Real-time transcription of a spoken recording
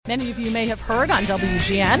Many of you may have heard on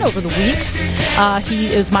WGN over the weeks. He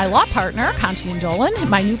is my law partner, Conti and Dolan.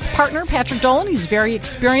 My new partner, Patrick Dolan. He's a very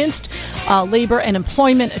experienced labor and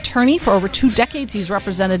employment attorney. For over 2 decades, he's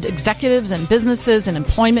represented executives and businesses in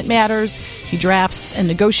employment matters. He drafts and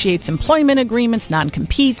negotiates employment agreements,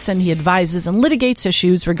 non-competes, and he advises and litigates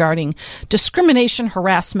issues regarding discrimination,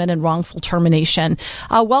 harassment, and wrongful termination.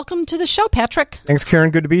 Welcome to the show, Patrick. Thanks,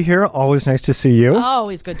 Karen. Good to be here. Always nice to see you.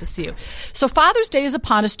 Always good to see you. So Father's Day is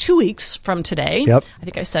upon us 2 weeks from today. Yep. I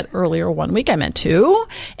think I said earlier 1 week. I meant 2.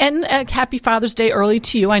 And happy Father's Day early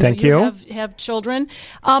to you. I know Thank you. Have children.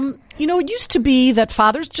 It used to be that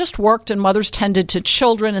fathers just worked and mothers tended to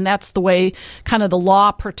children, and that's the way kind of the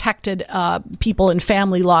law protected people in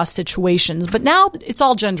family law situations. But now it's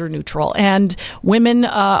all gender neutral, and women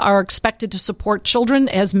are expected to support children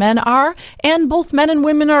as men are, and both men and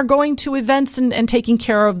women are going to events and taking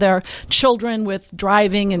care of their children with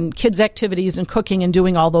driving and kids' activities and cooking and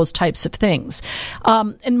doing all those types of things.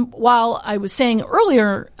 And while I was saying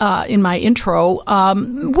earlier in my intro,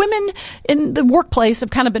 women in the workplace have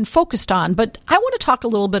kind of been focused on, but I want to talk a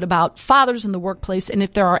little bit about fathers in the workplace and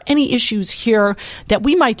if there are any issues here that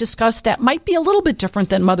we might discuss that might be a little bit different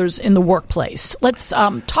than mothers in the workplace. Let's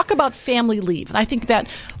talk about family leave. And I think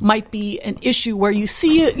that might be an issue where you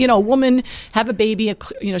see, a woman have a baby,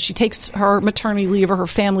 she takes her maternity leave or her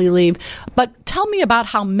family leave. But tell me about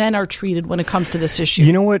how men are treated when it comes to this issue.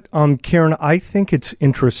 You know what, Karen, I think it's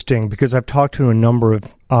interesting because I've talked to a number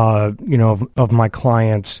of, of my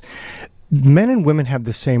clients. Men and women have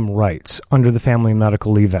the same rights under the Family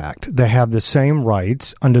Medical Leave Act. They have the same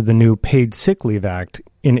rights under the new Paid Sick Leave Act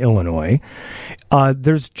in Illinois.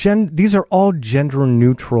 These are all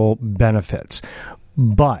gender-neutral benefits.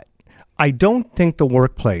 But I don't think the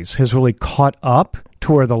workplace has really caught up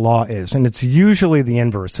to where the law is. And it's usually the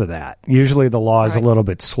inverse of that. Usually the law is a little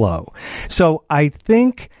bit slow. So I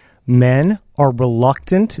think men are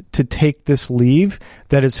reluctant to take this leave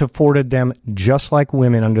that is afforded them just like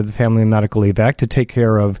women under the Family Medical Leave Act to take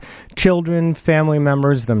care of children, family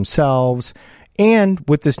members, themselves. And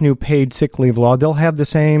with this new paid sick leave law, they'll have the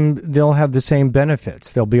same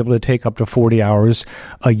benefits. They'll be able to take up to 40 hours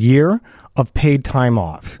a year of paid time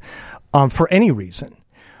off for any reason.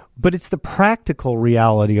 But it's the practical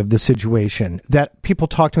reality of the situation that people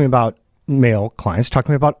talk to me about. Male clients talk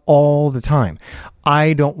to me about all the time.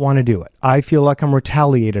 I don't want to do it. I feel like I'm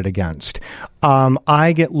retaliated against.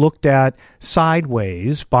 I get looked at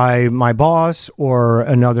sideways by my boss or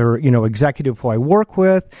another, executive who I work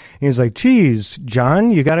with. And he's like, geez,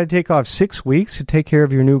 John, you got to take off 6 weeks to take care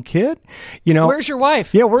of your new kid. Where's your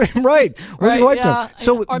wife? Yeah, right. Where's your wife doing?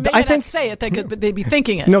 So or maybe I think, not say it, but they'd be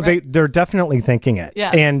thinking it. No, right? they're definitely thinking it.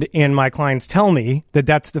 Yeah. And my clients tell me that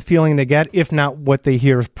that's the feeling they get, if not what they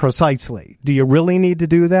hear precisely. Do you really need to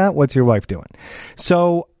do that? What's your wife doing?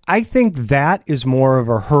 So I think that is more of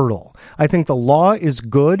a hurdle. I think the law is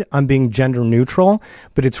good on being gender neutral,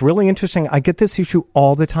 but it's really interesting. I get this issue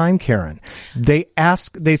all the time, Karen. They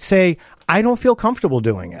say, I don't feel comfortable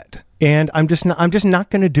doing it. And I'm just not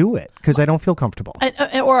going to do it because I don't feel comfortable.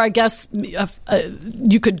 Or I guess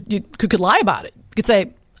you could lie about it. You could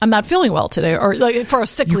say, I'm not feeling well today, or like for a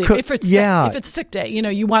sick leave. If it's a sick day,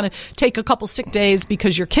 you want to take a couple sick days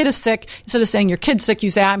because your kid is sick. Instead of saying your kid's sick, you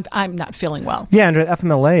say I'm not feeling well. Yeah, under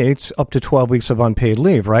FMLA, it's up to 12 weeks of unpaid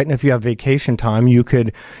leave, right? And if you have vacation time, you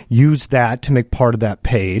could use that to make part of that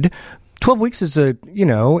paid. 12 weeks is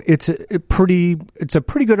it's a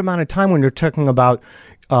pretty good amount of time when you're talking about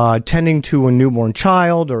tending to a newborn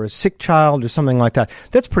child or a sick child or something like that.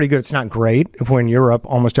 That's pretty good. It's not great. If we're in Europe,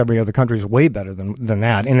 almost every other country is way better than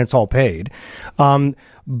that, and it's all paid.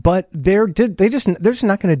 But they're just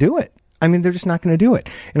not going to do it. I mean, they're just not going to do it.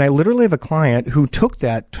 And I literally have a client who took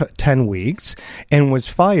that 10 weeks and was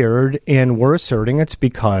fired, and we're asserting it's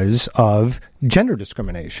because of gender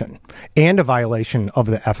discrimination and a violation of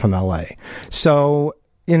the FMLA. So,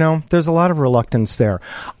 there's a lot of reluctance there.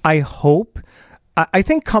 I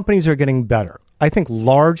think companies are getting better. I think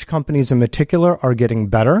large companies in particular are getting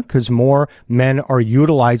better because more men are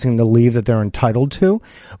utilizing the leave that they're entitled to.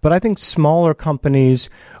 But I think smaller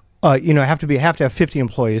companies have to have 50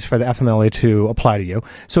 employees for the FMLA to apply to you.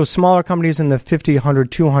 So smaller companies in the 50,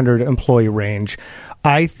 100, 200 employee range,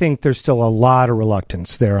 I think there's still a lot of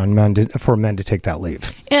reluctance there for men to take that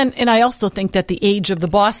leave. And I also think that the age of the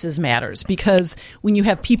bosses matters, because when you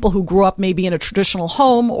have people who grew up maybe in a traditional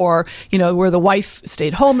home or, where the wife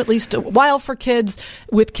stayed home at least a while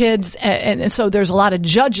with kids. And so there's a lot of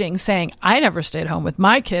judging saying, I never stayed home with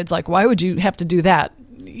my kids. Like, why would you have to do that?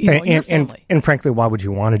 in your family. And frankly, why would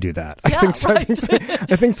you want to do that? Yeah,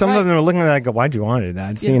 I think some of them are looking at that and go, why'd you want to do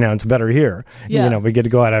that? It's, it's better here. Yeah. We get to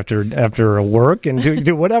go out after work and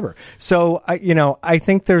do whatever. So, I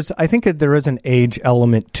think there is an age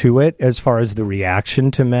element to it as far as the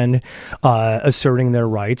reaction to men asserting their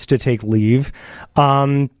rights to take leave.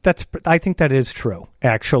 I think that is true,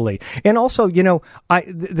 actually. And also,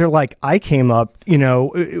 they're like, I came up,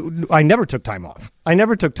 I never took time off. I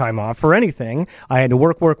never took time off for anything. I had to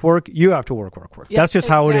work. You have to work. Yes, that's just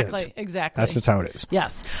how it is. Exactly. That's just how it is.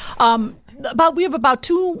 Yes. We have about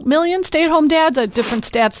 2 million stay-at-home dads. Different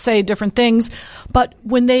stats say different things. But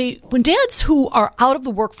when dads who are out of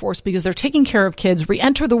the workforce because they're taking care of kids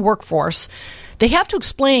re-enter the workforce, they have to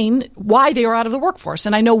explain why they are out of the workforce.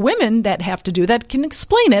 And I know women that have to do that can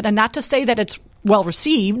explain it, and not to say that it's well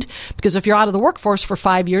received, because if you're out of the workforce for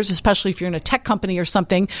 5 years, especially if you're in a tech company or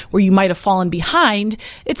something where you might have fallen behind,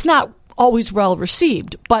 it's not always well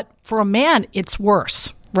received. But for a man, it's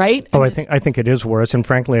worse. Right? I think it is worse, and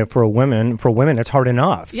frankly, for women, it's hard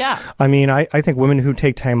enough. Yeah. I mean, I think women who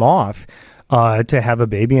take time off to have a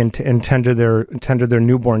baby and tend to their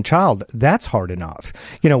newborn child, that's hard enough.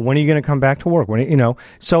 When are you going to come back to work?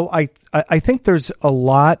 So I think there's a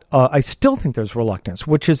lot. I still think there's reluctance,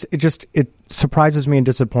 which is it surprises me and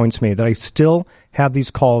disappoints me that I still have these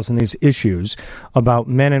calls and these issues about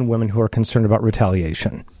men and women who are concerned about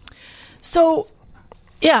retaliation. So.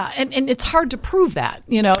 Yeah, and it's hard to prove that,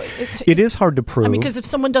 It is hard to prove. Because if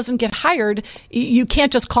someone doesn't get hired, you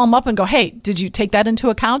can't just call them up and go, hey, did you take that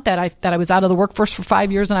into account, that I was out of the workforce for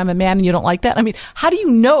 5 years and I'm a man and you don't like that? I mean, how do you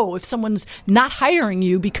know if someone's not hiring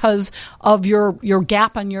you because of your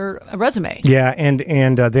gap on your resume? Yeah, and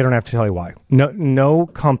they don't have to tell you why. No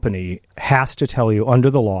company has to tell you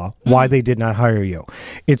under the law why they did not hire you.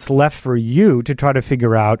 It's left for you to try to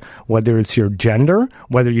figure out whether it's your gender,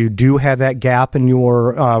 whether you do have that gap in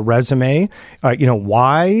your resume,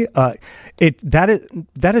 why.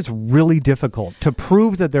 That is really difficult to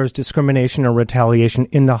prove that there's discrimination or retaliation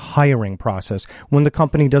in the hiring process when the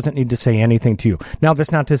company doesn't need to say anything to you. Now,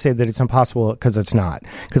 that's not to say that it's impossible, because it's not,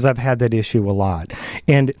 because I've had that issue a lot.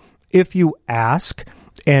 And if you ask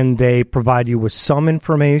and they provide you with some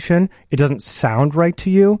information, it doesn't sound right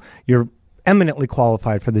to you, you're eminently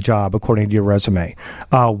qualified for the job according to your resume.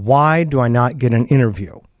 Why do I not get an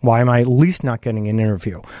interview? Why am I at least not getting an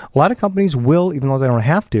interview? A lot of companies will, even though they don't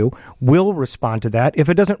have to, will respond to that. If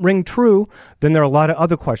it doesn't ring true, then there are a lot of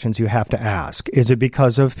other questions you have to ask. Is it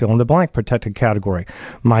because of fill in the blank protected category?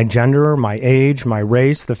 My gender, my age, my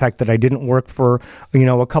race, the fact that I didn't work for,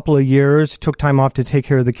 a couple of years, took time off to take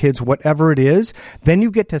care of the kids, whatever it is, then you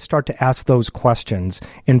get to start to ask those questions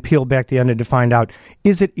and peel back the onion to find out,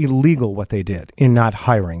 is it illegal what they did in not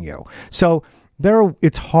hiring you? So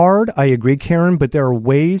it's hard, I agree, Karen, but there are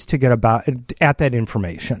ways to get at that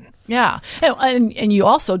information. Yeah, and you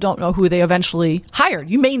also don't know who they eventually hired.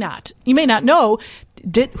 You may not know.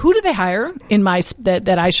 Who did they hire in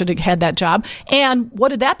that I should have had that job, and what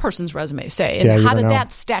did that person's resume say, and how did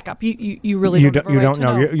that stack up? You really don't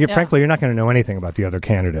know. Frankly, you're not going to know anything about the other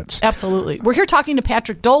candidates. Absolutely. We're here talking to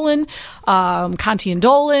Patrick Dolan, Conti and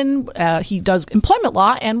Dolan. He does employment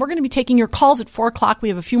law, and we're going to be taking your calls at 4:00. We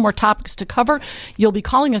have a few more topics to cover. You'll be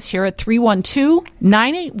calling us here at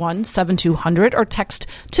 312-981-7200 or text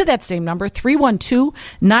to that same number,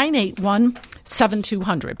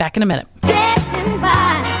 312-981-7200. Back in a minute.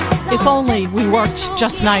 If only we worked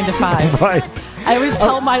just 9 to 5. Right. I always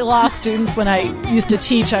tell my law students when I used to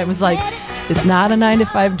teach, I was like, it's not a 9 to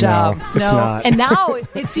 5 job. No, it's not. And now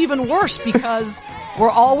it's even worse because we're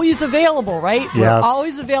always available, right? Yes. We're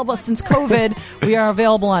always available. Since COVID, we are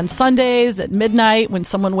available on Sundays at midnight when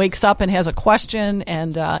someone wakes up and has a question,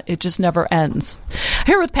 and it just never ends.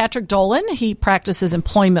 Here with Patrick Dolan. He practices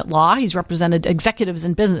employment law. He's represented executives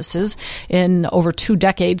and businesses in over 2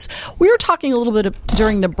 decades. We were talking a little bit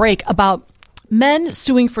during the break about men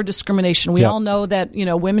suing for discrimination. We all know that,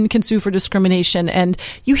 women can sue for discrimination. And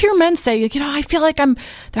you hear men say, I feel like they're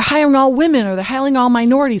hiring all women or they're hiring all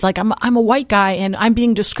minorities. Like I'm a white guy and I'm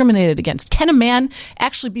being discriminated against. Can a man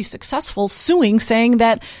actually be successful suing, saying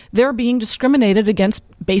that they're being discriminated against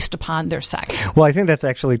based upon their sex? Well, I think that's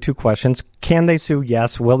actually 2 questions. Can they sue?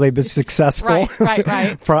 Yes. Will they be successful? Right.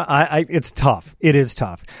 It's tough. It is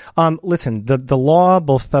tough. Listen, the law,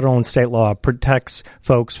 both federal and state law, protects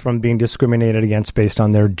folks from being discriminated against based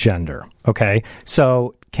on their gender. Okay.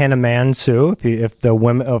 So can a man sue if a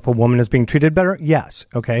woman is being treated better? Yes.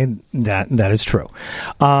 Okay. That is true.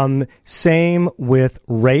 Same with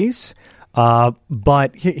race.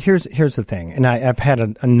 But here's the thing. And I've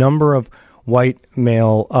had a number of white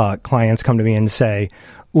male clients come to me and say,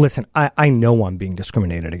 listen, I know I'm being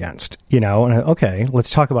discriminated against, and okay,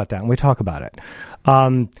 let's talk about that. And we talk about it.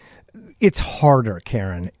 It's harder,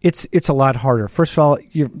 Karen. It's a lot harder. First of all,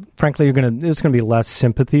 there's going to be less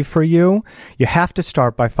sympathy for you. You have to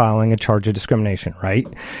start by filing a charge of discrimination, right?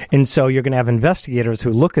 And so you're going to have investigators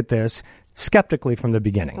who look at this skeptically from the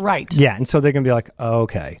beginning. Right. Yeah. And so they're going to be like, oh,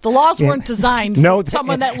 okay. The laws weren't designed for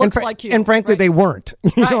someone that looks like you. And frankly, they weren't.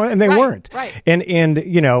 And they weren't. Right.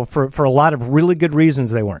 And for a lot of really good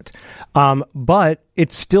reasons, they weren't. But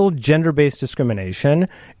it's still gender-based discrimination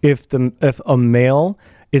if a male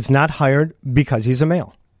is not hired because he's a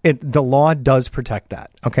male. The law does protect that,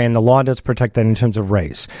 okay? And the law does protect that in terms of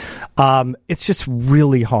race. It's just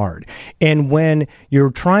really hard. And when you're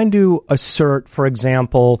trying to assert, for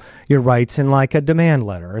example, your rights in like a demand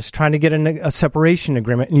letter, or trying to get a separation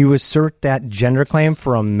agreement, and you assert that gender claim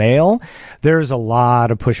for a male, there's a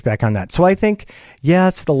lot of pushback on that. So I think,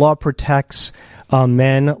 yes, the law protects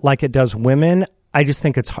men like it does women. I just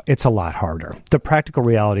think it's a lot harder. The practical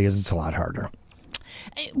reality is it's a lot harder.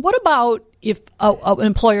 What about if an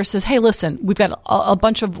employer says, hey, listen, we've got a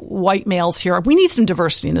bunch of white males here. We need some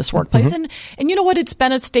diversity in this workplace. Mm-hmm. And you know what? It's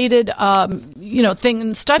been a stated, thing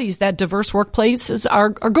in studies that diverse workplaces are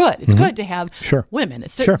good. It's good to have women.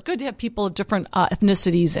 It's good to have people of different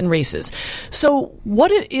ethnicities and races. So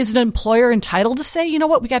what is an employer entitled to say? You know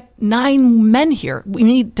what? We got 9 men here. We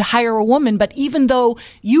need to hire a woman. But even though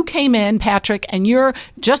you came in, Patrick, and you're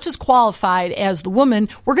just as qualified as the woman,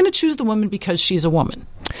 we're going to choose the woman because she's a woman.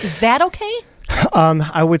 Is that okay?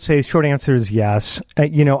 I would say short answer is yes.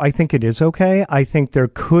 I think it is okay. I think there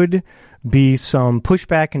could be some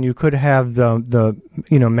pushback, and you could have the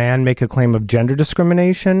man make a claim of gender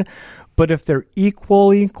discrimination. But if they're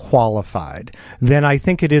equally qualified, then I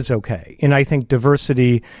think it is okay. And I think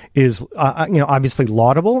diversity is, obviously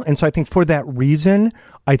laudable. And so I think for that reason,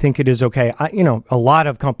 I think it is okay. A lot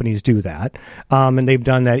of companies do that. And they've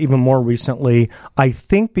done that even more recently. I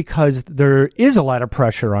think because there is a lot of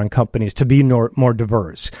pressure on companies to be more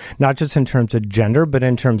diverse, not just in terms of gender, but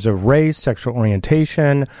in terms of race, sexual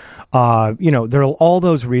orientation. There are all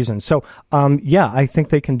those reasons. So, I think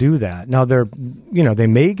they can do that. Now they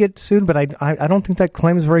may get sued, but I don't think that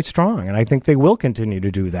claim is very strong. And I think they will continue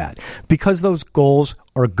to do that because those goals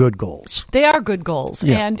are good goals. They are good goals.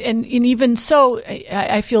 Yeah. And even so,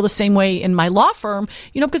 I feel the same way in my law firm,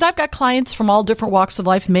 because I've got clients from all different walks of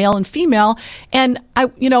life, male and female. And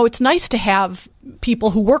it's nice to have people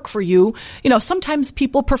who work for you. Sometimes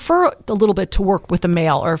people prefer a little bit to work with a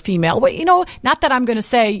male or a female. But, not that I'm going to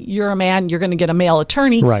say you're a man, you're going to get a male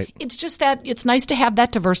attorney. Right. It's just that it's nice to have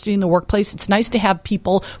that diversity in the workplace. It's nice to have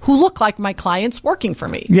people who look like my clients working for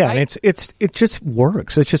me. Yeah, right? And it just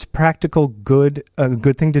works. It's just practical, good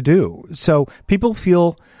thing to do. So people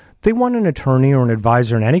feel they want an attorney or an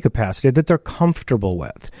advisor in any capacity that they're comfortable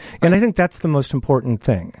with. And I think that's the most important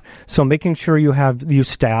thing. So making sure you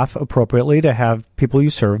staff appropriately to have people you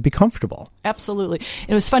serve be comfortable. Absolutely.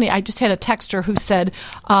 It was funny. I just had a texter who said,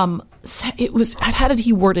 how did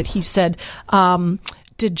he word it? He said,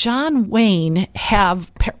 did John Wayne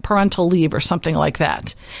have parental leave or something like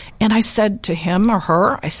that? And I said to him or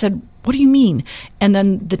her, what do you mean? And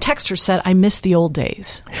then the texter said, I miss the old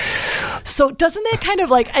days. So doesn't that kind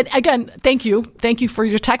of again, thank you for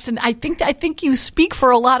your text. And I think you speak for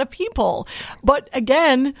a lot of people. But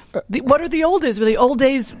again, what are the old days? Were the old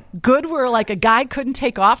days good where a guy couldn't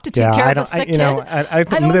take off to take care of a sick kid? I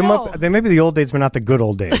don't know. They may be the old days, but not the good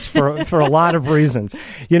old days for a lot of reasons.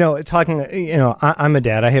 I'm a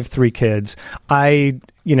dad. I have 3 kids.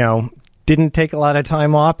 Didn't take a lot of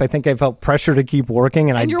time off. I think I felt pressure to keep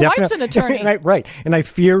working. And your wife's an attorney. Right. And I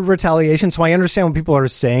feared retaliation. So I understand what people are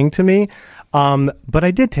saying to me. But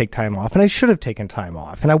I did take time off, and I should have taken time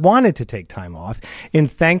off. And I wanted to take time off. And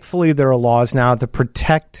thankfully, there are laws now to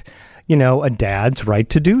protect a dad's right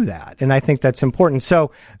to do that. And I think that's important.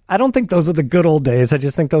 So I don't think those are the good old days. I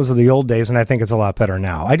just think those are the old days, and I think it's a lot better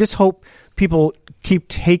now. I just hope people keep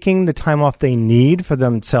taking the time off they need for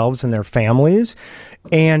themselves and their families.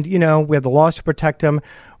 And, we have the laws to protect them.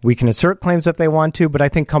 We can assert claims if they want to, but I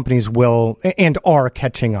think companies will and are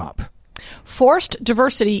catching up. Forced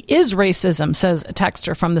diversity is racism, says a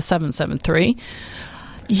texter from the 773.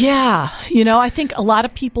 Yeah, I think a lot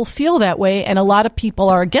of people feel that way, and a lot of people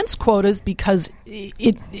are against quotas because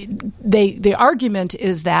the argument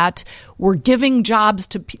is that we're giving jobs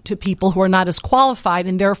to people who are not as qualified,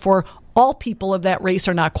 and therefore all people of that race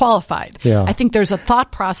are not qualified. Yeah. I think there's a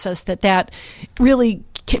thought process that really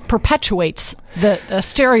perpetuates the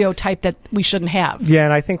stereotype that we shouldn't have. Yeah,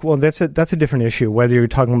 and I think, well, that's a different issue, whether you're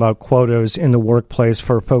talking about quotas in the workplace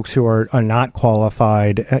for folks who are not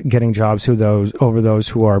qualified at getting jobs over those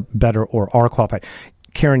who are better or are qualified.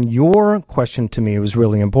 Karen, your question to me was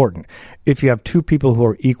really important. If you have two people who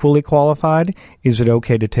are equally qualified, is it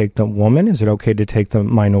okay to take the woman? Is it okay to take the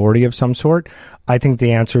minority of some sort? I think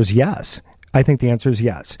the answer is yes.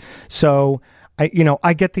 So,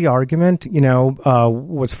 I get the argument,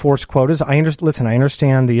 with forced quotas. I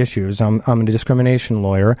understand the issues. I'm a discrimination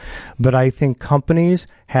lawyer, but I think companies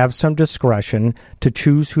have some discretion to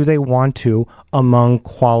choose who they want to among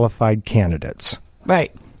qualified candidates.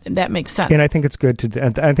 Right. That makes sense. And I think it's good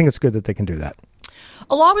that they can do that.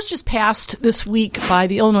 A law was just passed this week by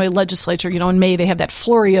the Illinois legislature. In May they have that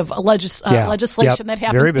flurry of legislation that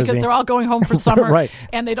happens because they're all going home for summer, right.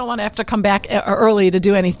 And they don't want to have to come back early to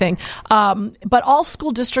do anything. But all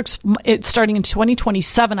school districts, starting in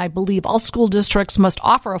 2027, I believe, all school districts must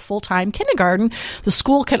offer a full-time kindergarten. The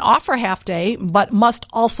school can offer half day, but must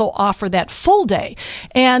also offer that full day.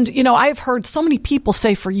 And, I've heard so many people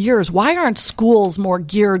say for years, why aren't schools more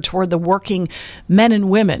geared toward the working men and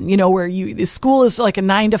women, where the school is like a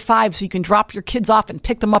 9 to 5, so you can drop your kids off and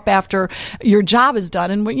pick them up after your job is done.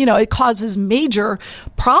 And, it causes major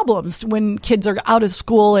problems when kids are out of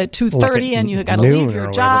school at 2:30 and you got to leave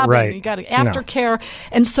your job and you got aftercare.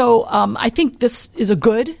 And so I think this is a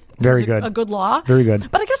good law. Very good.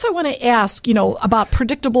 But I guess I want to ask, about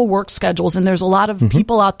predictable work schedules. And there's a lot of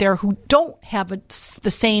people out there who don't have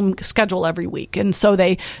the same schedule every week. And so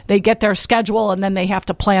they get their schedule and then they have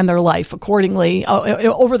to plan their life accordingly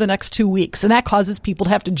over the next 2 weeks. And that causes people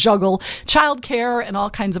to have to juggle childcare and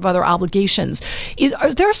all kinds of other obligations.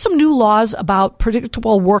 Are there some new laws about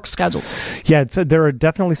predictable work schedules? Yeah, there are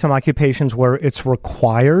definitely some occupations where it's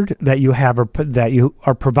required that you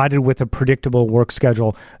are provided with a predictable work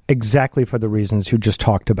schedule exactly for the reasons you just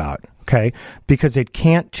talked about. Okay, because it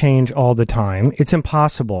can't change all the time. It's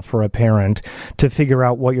impossible for a parent to figure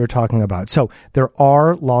out what you're talking about. So there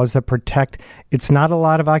are laws that protect. It's not a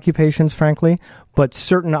lot of occupations, frankly, but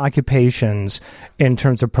certain occupations in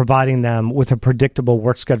terms of providing them with a predictable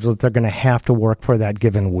work schedule that they're going to have to work for that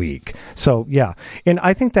given week. So, yeah. And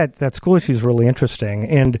I think that school issue is really interesting.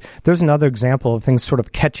 And there's another example of things sort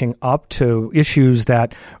of catching up to issues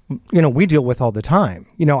that, we deal with all the time.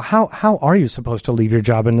 How are you supposed to leave your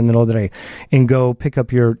job in the middle of the day and go pick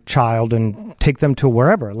up your child and take them to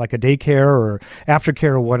wherever, like a daycare or aftercare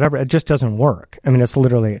or whatever? It just doesn't work. I mean, it's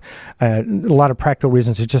literally a lot of practical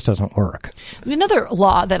reasons it just doesn't work. Another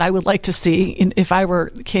law that I would like to see, if I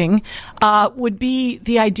were king, would be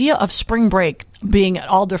the idea of spring break being at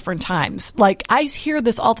all different times. Like, I hear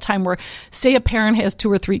this all the time where, say, a parent has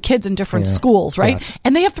 2 or 3 kids in different schools, right? Yes.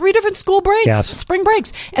 And they have 3 different school breaks, spring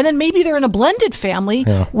breaks. And then maybe they're in a blended family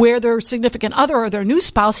where their significant other or their new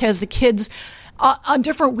spouse has the kids on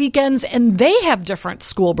different weekends, and they have different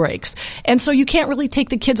school breaks. And so you can't really take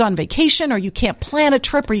the kids on vacation, or you can't plan a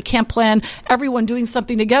trip, or you can't plan everyone doing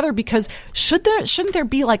something together, because shouldn't there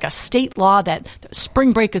be like a state law that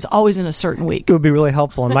spring break is always in a certain week? It would be really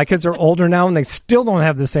helpful. And my kids are older now, and they still don't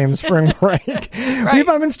have the same spring break. Right.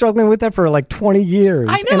 I've been struggling with that for like 20 years.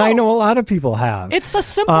 I know. And I know a lot of people have. It's a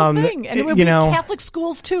simple thing. And it would be Catholic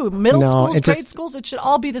schools too. Middle schools, grade schools, it should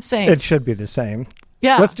all be the same. It should be the same.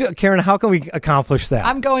 Yeah. Karen, how can we accomplish that?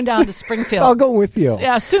 I'm going down to Springfield. I'll go with you.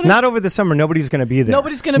 Yeah, not over the summer. Nobody's going to be there.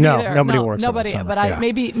 Nobody's going to be there. Nobody works. Nobody. Over the But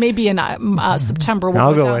maybe in September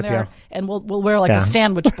we'll go down there and we'll wear like a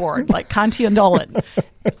sandwich board, like Conti and Dolan,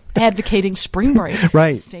 advocating spring break.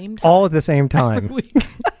 Right. At the same time. All at the same time. Every week.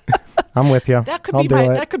 I'm with you. That could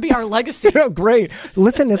be our legacy. Great.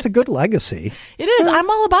 Listen, it's a good legacy. It is. I'm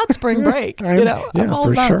all about spring break. I'm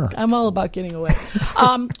all about getting away.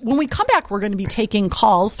 When we come back, we're going to be taking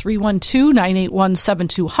calls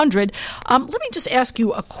 312-981-7200. Let me just ask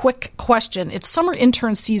you a quick question. It's summer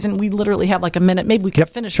intern season. We literally have like a minute. Maybe we can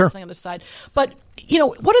finish this on the other side. But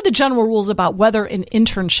what are the general rules about whether an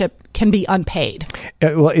internship can be unpaid?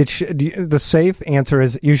 The safe answer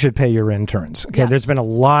is you should pay your interns. Okay, There's been a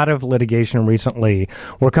lot of litigation recently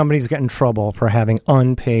where companies get in trouble for having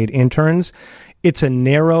unpaid interns. It's a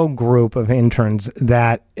narrow group of interns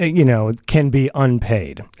that can be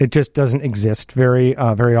unpaid. It just doesn't exist very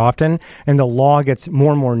often, and the law gets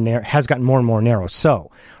more and more has gotten more and more narrow. So,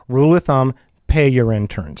 rule of thumb: pay your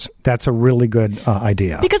interns. That's a really good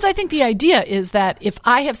idea. Because I think the idea is that if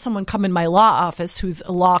I have someone come in my law office who's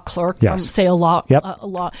a law clerk from, say, a law,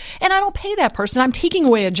 and I don't pay that person, I'm taking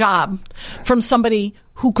away a job from somebody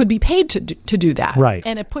who could be paid to do that. Right.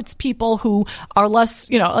 And it puts people who are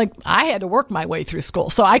less, like I had to work my way through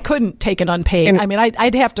school, so I couldn't take an unpaid.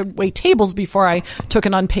 I'd have to wait tables before I took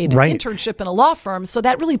an unpaid internship in a law firm. So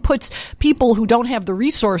that really puts people who don't have the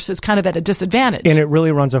resources kind of at a disadvantage. And it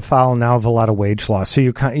really runs afoul now of a lot of wage laws. So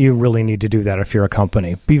you really need to do that if you're a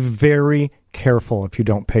company. Be very careful if you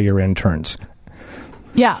don't pay your interns.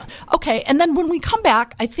 Yeah. Okay. And then when we come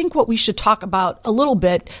back, I think what we should talk about a little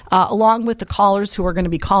bit, along with the callers who are going to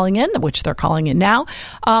be calling in, which they're calling in now,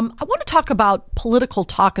 I want to talk about political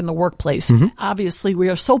talk in the workplace. Mm-hmm. Obviously, we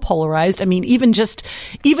are so polarized. I mean, even just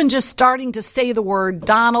starting to say the word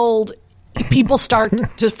Donald, people start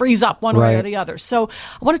to freeze up one way or the other. So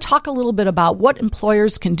I want to talk a little bit about what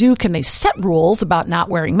employers can do. Can they set rules about not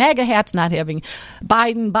wearing MAGA hats, not having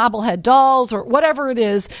Biden bobblehead dolls, or whatever it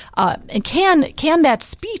is? And can that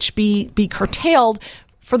speech be curtailed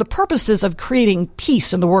for the purposes of creating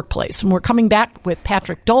peace in the workplace? And we're coming back with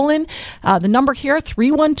Patrick Dolan. The number here,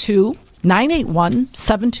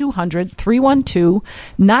 312-981-7200,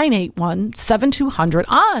 312-981-7200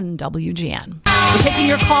 on WGN. We're taking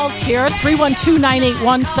your calls here,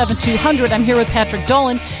 312-981-7200. I'm here with Patrick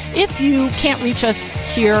Dolan. If you can't reach us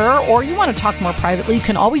here or you want to talk more privately, you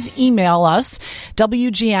can always email us,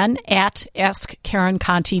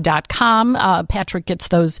 wgn@askkarenconti.com. Patrick gets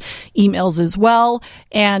those emails as well.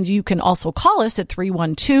 And you can also call us at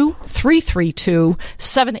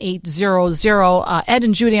 312-332-7800. Ed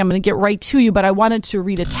and Judy, I'm going to get right to you, but I wanted to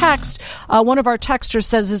read a text. One of our texters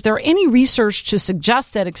says, is there any research to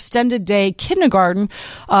suggest that extended day kindergarten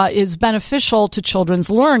is beneficial to children's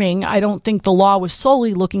learning? I don't think the law was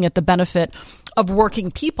solely looking at the benefit of working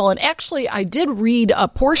people. And actually, I did read a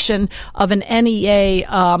portion of an NEA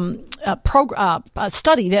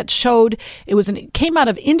study that showed it came out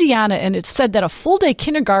of Indiana, and it said that a full day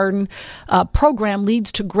kindergarten program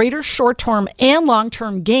leads to greater short-term and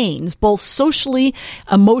long-term gains, both socially,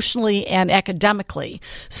 emotionally, and academically.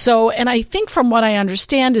 So, and I think from what I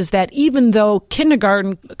understand is that even though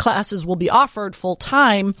kindergarten classes will be offered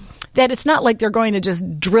full-time, that it's not like they're going to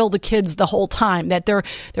just drill the kids the whole time, that there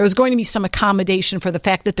is going to be some accommodation for the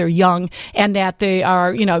fact that they're young and that they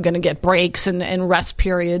are, going to get breaks and rest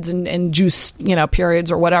periods and juice, periods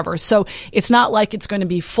or whatever. So it's not like it's going to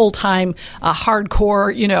be full-time,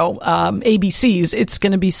 hardcore, ABCs. It's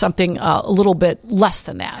going to be something a little bit less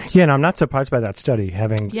than that. Yeah, and I'm not surprised by that study,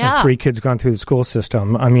 having 3 kids gone through the school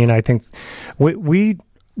system. I mean, I think we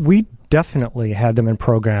definitely had them in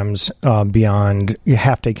programs beyond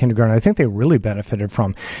half-day kindergarten. I think they really benefited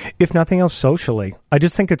from, if nothing else, socially. I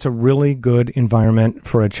just think it's a really good environment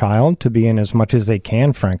for a child to be in as much as they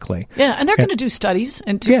can, frankly. Yeah, and they're going to do studies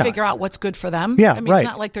and to figure out what's good for them. Yeah, I mean, it's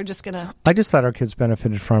not like they're just going to... I just thought our kids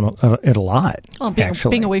benefited from it a lot,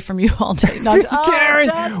 actually. Being away from you all day. No, Karen!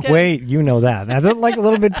 Wait, you know that. That's like a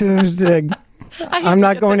little bit too... I'm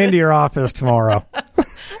not going into your office tomorrow.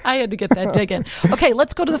 I had to get that dig in. Okay,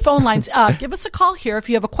 let's go to the phone lines. Give us a call here if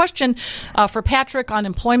you have a question for Patrick on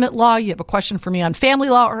employment law, you have a question for me on family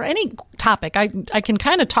law, or any topic. I can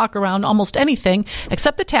kind of talk around almost anything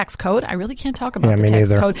except the tax code. I really can't talk about the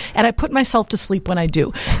tax code, and I put myself to sleep when I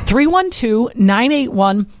do.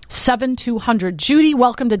 312-981-7200. Judy,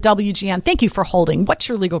 welcome to WGN. Thank you for holding. What's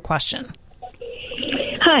your legal question?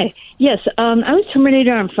 Hi. Yes, I was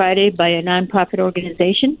terminated on Friday by a nonprofit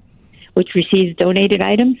organization which receives donated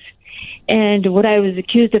items. And what I was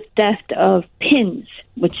accused of theft of pins,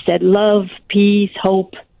 which said love, peace,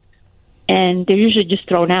 hope. And they're usually just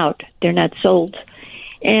thrown out. They're not sold.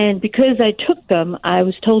 And because I took them, I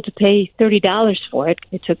was told to pay $30 for it.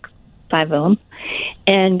 I took 5 of them.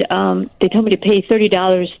 And they told me to pay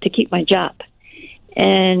 $30 to keep my job.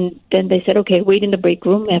 And then they said, okay, wait in the break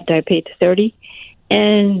room after I paid the $30.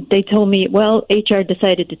 And they told me, well, HR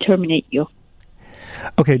decided to terminate you.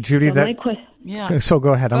 Okay, Judy, yeah. So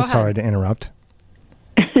go ahead. I'm sorry to interrupt.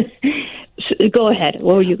 Go ahead.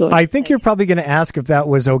 What were you going to say? I think you're probably going to ask if that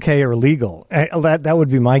was okay or legal. That would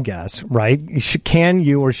be my guess, right? Can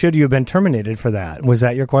you or should you have been terminated for that? Was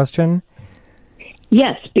that your question?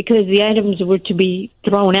 Yes, because the items were to be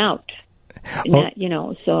thrown out.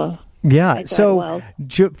 So... Yeah, first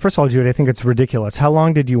of all, Judy, I think it's ridiculous. How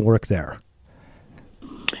long did you work there?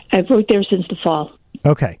 I've worked there since the fall.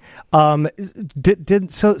 Okay. So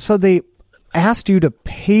they asked you to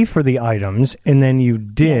pay for the items, and then you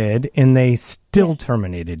did, and they still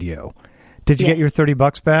terminated you. Did you get your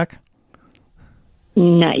 $30 back?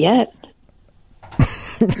 Not yet.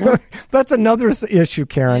 No. That's another issue,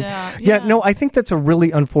 Karen. No, I think that's a really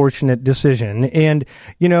unfortunate decision. And,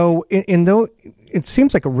 though it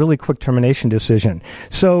seems like a really quick termination decision.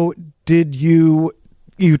 So did you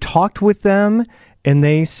talked with them and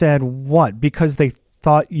they said what? Because they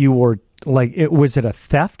thought you were like, was it a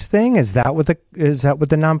theft thing? Is that what the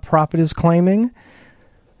nonprofit is claiming?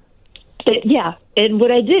 Yeah. And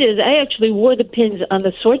what I did is I actually wore the pins on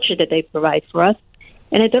the sweatshirt that they provide for us.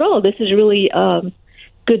 And I thought, oh, this is really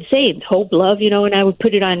good sayings, hope, love, and I would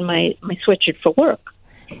put it on my sweatshirt for work.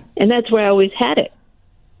 And that's where I always had it.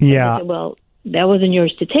 Yeah. I said, well, that wasn't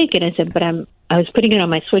yours to take. And I said, but I was putting it on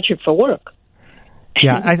my sweatshirt for work.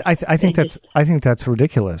 Yeah, I think that's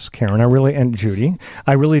ridiculous, Karen. And Judy,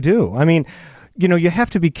 I really do. I mean, you have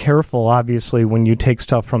to be careful, obviously, when you take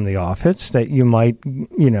stuff from the office that you might,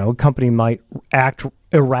 a company might act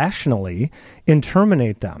irrationally and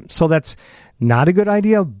terminate them. So that's not a good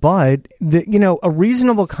idea. But a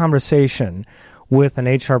reasonable conversation with an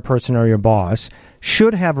HR person or your boss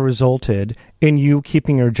should have resulted in you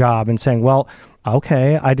keeping your job and saying, well,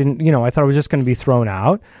 okay, I didn't, I thought I was just going to be thrown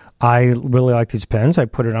out. I really like these pens. I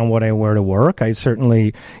put it on what I wear to work. I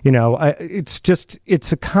certainly,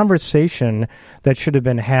 it's a conversation that should have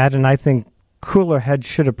been had. And I think cooler heads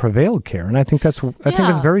should have prevailed, Karen. I think that's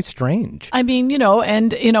very strange. I mean,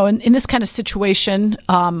 in this kind of situation,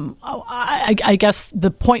 I guess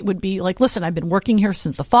the point would be like, listen, I've been working here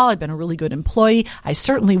since the fall. I've been a really good employee. I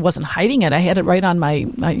certainly wasn't hiding it. I had it right on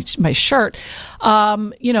my shirt.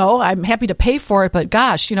 I'm happy to pay for it, but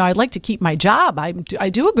gosh, I'd like to keep my job. I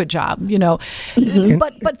do a good job, Mm-hmm.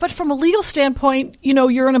 But from a legal standpoint,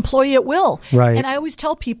 you're an employee at will. Right. And I always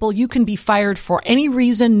tell people you can be fired for any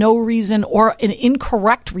reason, no reason, or an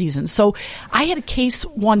incorrect reason. So I had a case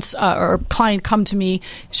once, or a client come to me,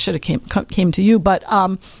 should have came to you, but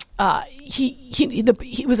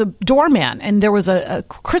he was a doorman, and there was a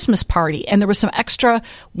Christmas party, and there was some extra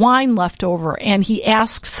wine left over, and he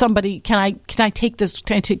asked somebody, can I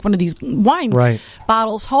take one of these wine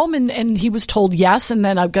bottles home? And he was told yes, and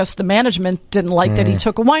then I guess the management didn't like that he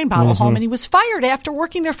took a wine bottle home, and he was fired after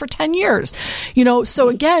working there for 10 years. So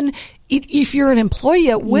again, if you're an employee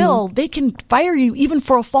at will, they can fire you even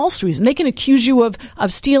for a false reason. They can accuse you of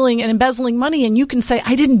stealing and embezzling money, and you can say,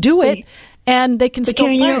 I didn't do it, and they can still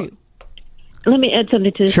fire you. Let me add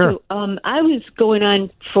something to this, Sure. too. I was going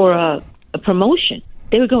on for a promotion.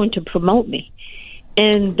 They were going to promote me.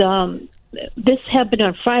 And this happened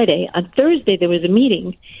on Friday. On Thursday, there was a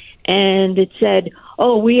meeting, and it said,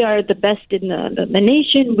 oh, we are the best in the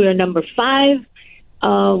nation. We're number 5.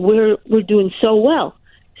 We're doing so well.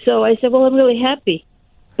 So I said, well, I'm really happy.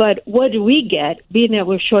 But what do we get? Being that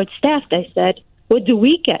we're short-staffed, I said, what do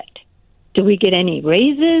we get? Do we get any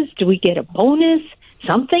raises? Do we get a bonus?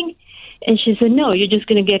 Something? And she said, no, you're just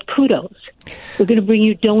going to get kudos. We're going to bring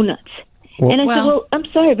you donuts. And I said, well, I'm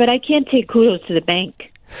sorry, but I can't take kudos to the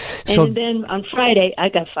bank. And then on Friday, I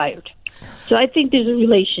got fired. So I think there's a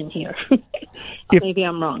relation here. Maybe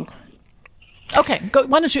I'm wrong. Okay,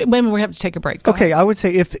 why don't you? When we have to take a break. Go ahead. I would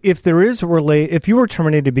say if there is if you were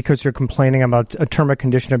terminated because you're complaining about a term or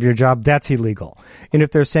condition of your job, that's illegal. And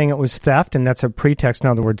if they're saying it was theft and that's a pretext, in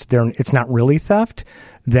other words, it's not really theft,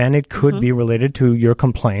 then it could be related to your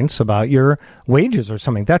complaints about your wages or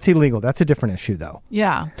something. That's illegal. That's a different issue, though.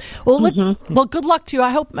 Yeah. Well, well, good luck to you.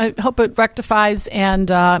 I hope it rectifies and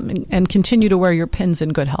continue to wear your pins in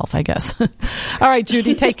good health, I guess. All right,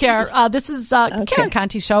 Judy, take care. This is Karen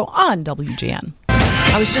Conti Show on WGN.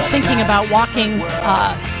 I was just thinking about walking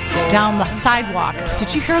down the sidewalk.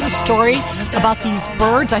 Did you hear the story about these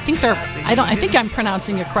birds? I think I'm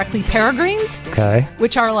pronouncing it correctly. Peregrines, okay,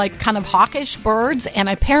 which are like kind of hawkish birds, and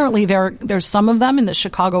apparently there's some of them in the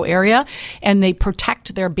Chicago area, and they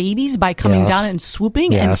protect their babies by coming down and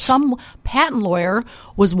swooping. Yes. And some patent lawyer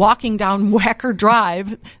was walking down Wacker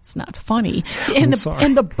Drive. It's not funny, and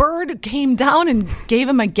the bird came down and gave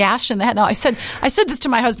him a gash in the head. Now I said this to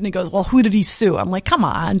my husband. He goes, "Well, who did he sue?" I'm like, "Come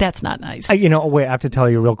on, that's not nice." Wait, I have to tell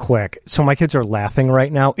you real quick. So my kids are laughing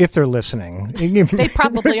right now. If they're listening, they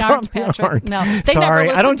probably aren't, Patrick. No, they sorry,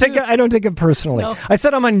 never I don't take it personally. No. I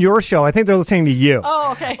said I'm on your show. I think they're listening to you.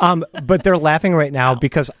 Oh, okay. But they're laughing right now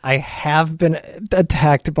because I have been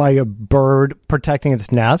attacked by a bird protecting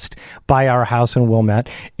its nest by our house in Wilmette,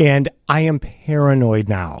 and I am paranoid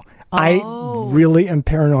now. I really am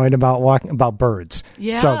paranoid about birds.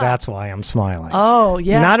 Yeah. So that's why I'm smiling. Oh,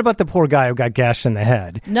 yeah. Not about the poor guy who got gashed in the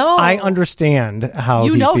head. No. I understand how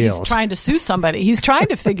he feels. He's trying to sue somebody. He's trying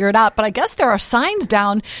to figure it out. But I guess there are signs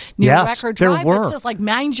down near Wacker Drive that says, like,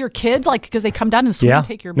 mind your kids, like, because they come down and swoop and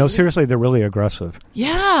take your baby. No, seriously, they're really aggressive.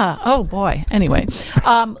 Yeah. Oh, boy. Anyway.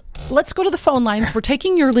 let's go to the phone lines. We're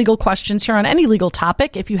taking your legal questions here on any legal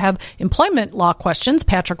topic. If you have employment law questions,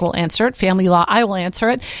 Patrick will answer it. Family law, I will answer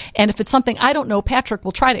it. And if it's something I don't know, Patrick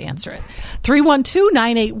will try to answer it.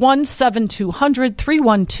 312-981-7200,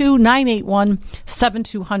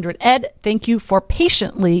 312-981-7200. Ed, thank you for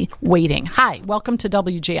patiently waiting. Hi, welcome to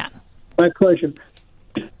WGN. My pleasure.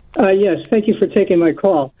 Yes, thank you for taking my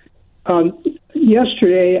call.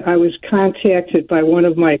 Yesterday, I was contacted by one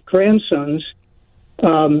of my grandsons.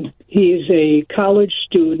 He's a college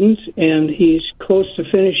student, and he's close to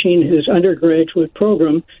finishing his undergraduate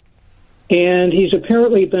program. And he's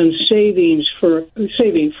apparently been saving for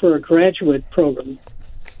a graduate program.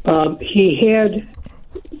 He had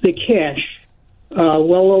the cash,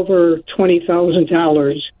 well over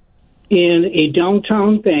 $20,000, in a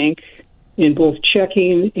downtown bank, in both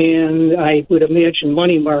checking and, I would imagine,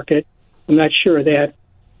 money market. I'm not sure of that.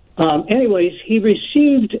 Anyways, he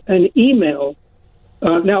received an email.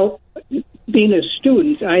 Now, being a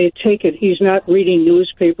student, I take it he's not reading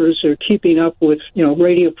newspapers or keeping up with,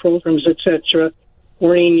 radio programs, etc.,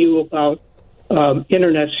 warning you about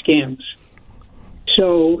internet scams.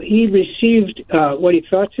 So he received what he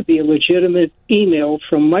thought to be a legitimate email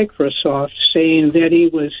from Microsoft saying that he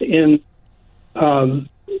was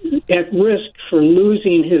at risk for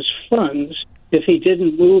losing his funds if he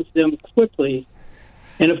didn't move them quickly.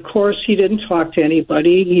 And of course, he didn't talk to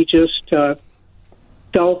anybody. He just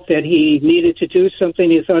felt that he needed to do something.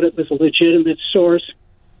 He thought it was a legitimate source.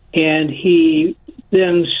 And he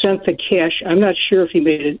then sent the cash. I'm not sure if he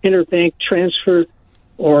made an interbank transfer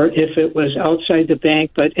or if it was outside the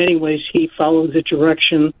bank. But anyways, he followed the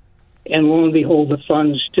direction, and lo and behold, the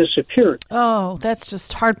funds disappeared. Oh, that's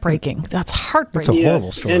just heartbreaking. That's heartbreaking. It's a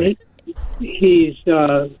horrible story. And he's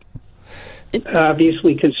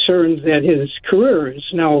obviously concerned that his career is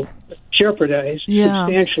now jeopardized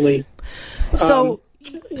substantially. So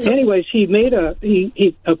anyways, he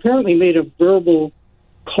apparently made a verbal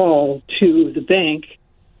call to the bank,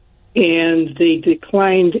 and they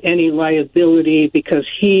declined any liability because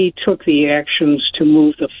he took the actions to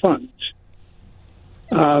move the funds.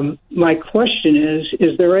 My question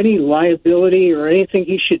is there any liability or anything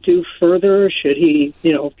he should do further? Should he,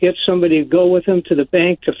 get somebody to go with him to the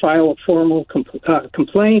bank to file a formal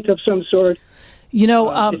complaint of some sort?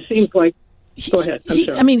 It seems like. Go ahead.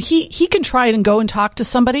 I'm sorry. He can try and go and talk to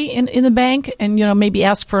somebody in the bank and, maybe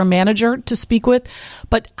ask for a manager to speak with.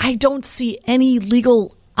 But I don't see any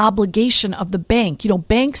legal obligation of the bank.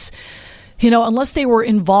 Banks, unless they were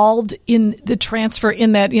involved in the transfer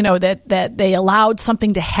in that, that they allowed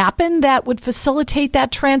something to happen that would facilitate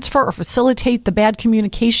that transfer or facilitate the bad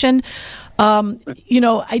communication.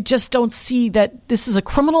 I just don't see that this is a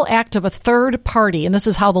criminal act of a third party, and this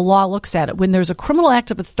is how the law looks at it. When there's a criminal act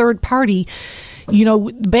of a third party,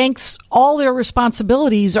 banks, all their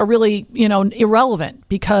responsibilities are really, irrelevant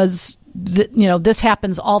because this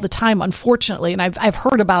happens all the time, unfortunately, and I've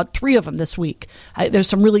heard about 3 of them this week. There's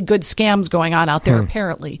some really good scams going on out there,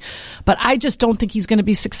 apparently, but I just don't think he's going to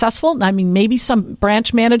be successful. Maybe some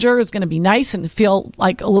branch manager is going to be nice and feel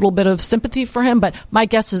like a little bit of sympathy for him, but my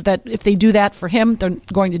guess is that if they do that for him, they're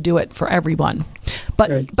going to do it for everyone.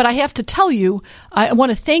 But I have to tell you, I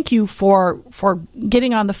want to thank you for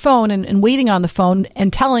getting on the phone and waiting on the phone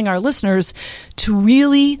and telling our listeners to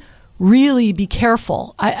really be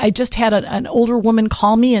careful. I just had an older woman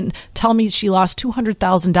call me and tell me she lost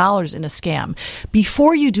 $200,000 in a scam.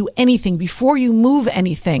 Before you do anything, before you move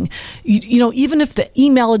anything, even if the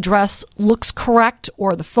email address looks correct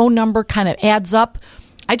or the phone number kind of adds up.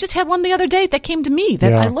 I just had one the other day that came to me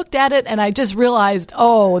that I looked at it and I just realized,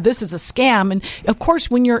 oh, this is a scam. And of course,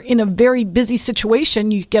 when you're in a very busy situation,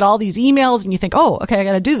 you get all these emails and you think, oh, okay, I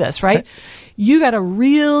got to do this, right? You got to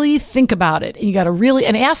really think about it, and you got to really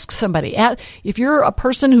and ask somebody. If you're a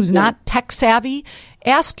person who's not tech savvy,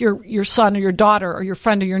 ask your son or your daughter or your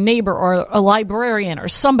friend or your neighbor or a librarian or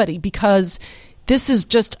somebody, because this is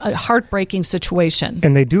just a heartbreaking situation.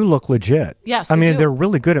 And they do look legit. Yes, they're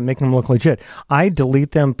really good at making them look legit. I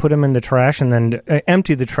delete them, put them in the trash, and then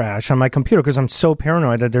empty the trash on my computer because I'm so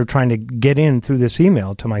paranoid that they're trying to get in through this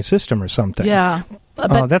email to my system or something. Yeah.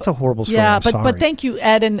 That's a horrible story. Yeah, I'm sorry. but thank you,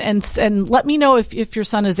 Ed, and let me know if your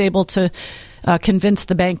son is able to convince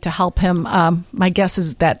the bank to help him. My guess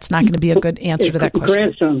is that's not going to be a good answer to that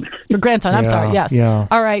question. Your grandson. I'm sorry. Yes. Yeah.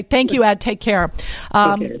 All right. Thank you, Ed. Take care.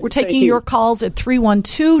 We're taking your calls at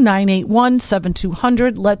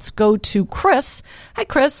 312-981-7200. Let's go to Chris. Hi,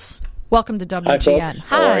 Chris. Welcome to WGN. Hi.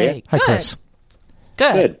 How are you? Hi, Chris.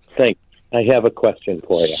 Good. Thanks. I have a question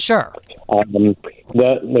for you. Sure.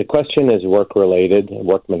 The question is work-related,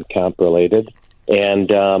 workman comp-related.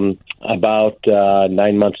 And about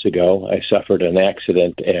 9 months ago, I suffered an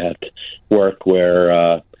accident at work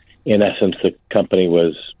where, in essence, the company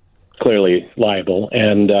was clearly liable.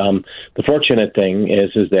 And the fortunate thing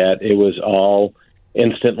is that it was all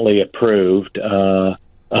instantly approved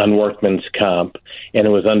on workman's comp, and it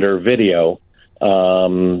was under video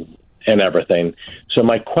and everything. So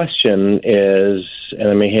my question is, and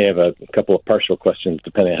I may have a couple of partial questions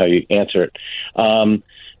depending on how you answer it.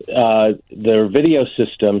 The video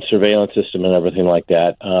system, surveillance system, and everything like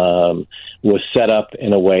that was set up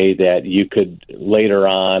in a way that you could later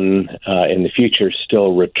on in the future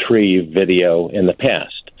still retrieve video in the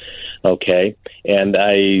past. Okay, and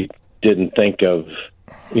I didn't think of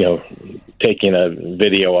taking a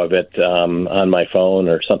video of it on my phone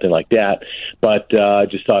or something like that, but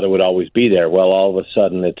just thought it would always be there. Well, all of a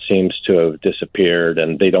sudden it seems to have disappeared,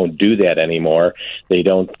 and they don't do that anymore. They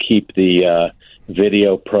don't keep the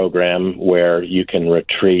video program where you can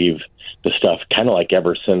retrieve the stuff, kind of like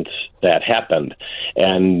ever since that happened.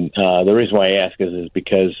 And the reason why I ask is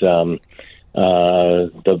because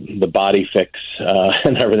the body fix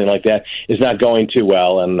and everything like that is not going too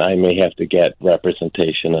well, and I may have to get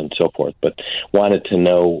representation and so forth. But wanted to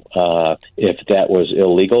know if that was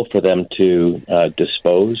illegal for them to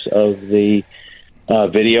dispose of the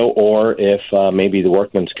video, or if maybe the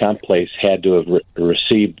workman's comp place had to have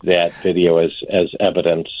received that video as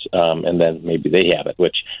evidence, and then maybe they have it,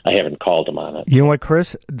 which I haven't called them on it. You know what,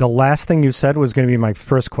 Chris? The last thing you said was going to be my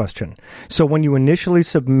first question. So when you initially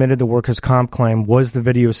submitted the workers' comp claim, was the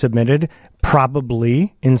video submitted?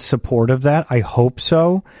 Probably in support of that. I hope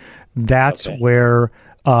so. That's okay.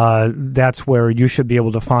 That's where you should be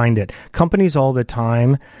able to find it. Companies all the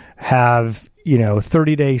time have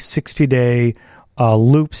 30-day, 60-day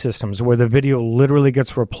loop systems where the video literally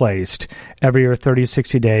gets replaced every 30,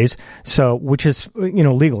 60 days. So, which is,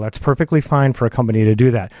 legal. That's perfectly fine for a company to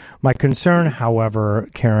do that. My concern, however,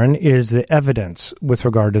 Karen, is the evidence with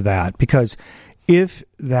regard to that, because if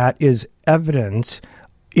that is evidence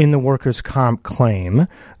in the workers' comp claim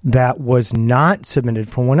that was not submitted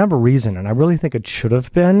for whatever reason, and I really think it should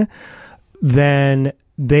have been, then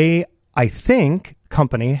I think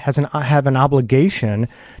company have an obligation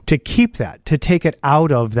to keep that, to take it out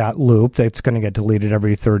of that loop that's going to get deleted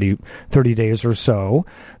every 30 days or so,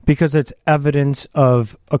 because it's evidence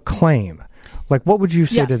of a claim. Like, what would you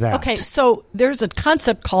say to that? Okay, so there's a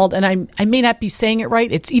concept called, and I may not be saying it right,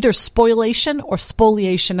 it's either spoliation or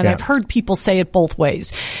spoliation, and I've heard people say it both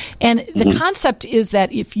ways. And the concept is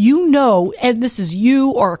that if you know, and this is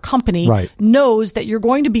you or a company, knows that you're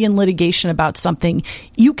going to be in litigation about something,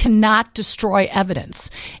 you cannot destroy evidence.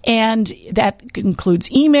 And that includes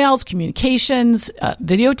emails, communications,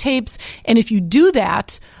 videotapes. And if you do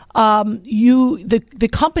that, the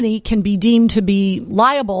company can be deemed to be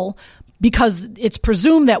liable because it's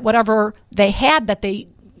presumed that whatever they had that they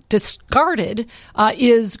discarded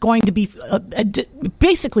is going to be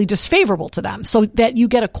basically disfavorable to them, so that you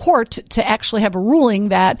get a court to actually have a ruling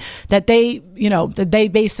that they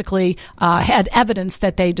basically had evidence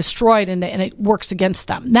that they destroyed and it works against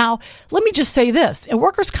them. Now, let me just say this: in a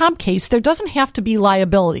workers' comp case, there doesn't have to be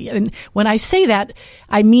liability, and when I say that,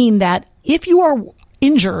 I mean that if you are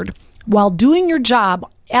injured while doing your job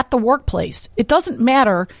at the workplace, it doesn't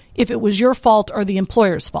matter if it was your fault or the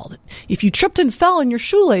employer's fault. If you tripped and fell in your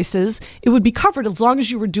shoelaces, it would be covered as long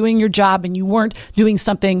as you were doing your job and you weren't doing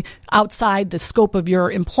something outside the scope of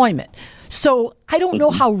your employment. So I don't know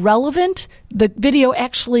how relevant the video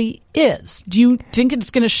actually is. Do you think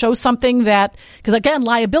it's going to show something that, because again,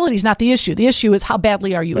 liability is not the issue. The issue is how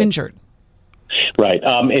badly are you injured? Right.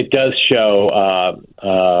 It does show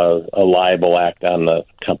a liable act on the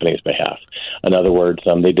company's behalf. In other words,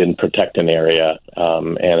 they didn't protect an area,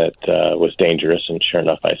 and it was dangerous. And sure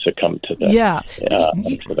enough, I succumbed to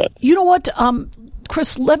that. You know what,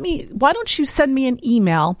 Chris? Why don't you send me an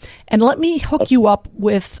email and let me hook you up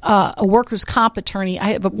with a workers' comp attorney.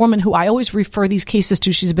 I have a woman who I always refer these cases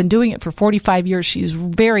to. She's been doing it for 45 years. She's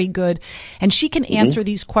very good, and she can answer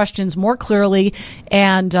these questions more clearly.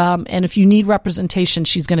 And if you need representation,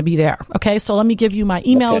 she's going to be there. Okay, so let me give you my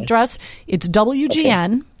email address. It's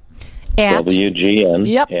WGN at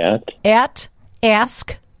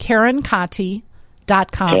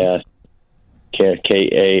AskKarenConti.com.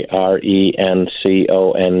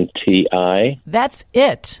 KarenConti. That's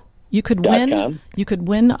it. You could win. You could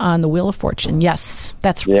win on the Wheel of Fortune. Yes,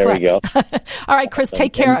 that's correct. There we go. All right, Chris,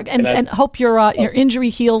 take care, and hope your injury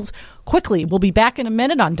heals quickly. We'll be back in a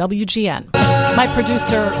minute on WGN. My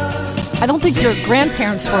producer, I don't think your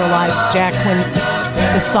grandparents were alive, Jack, when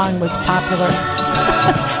this song was popular,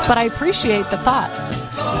 but I appreciate the thought.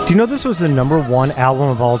 Do you know this was the #1 album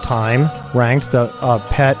of all time, ranked? The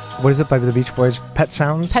Pet, what is it by the Beach Boys? Pet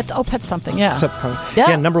Sounds? Pet something, yeah.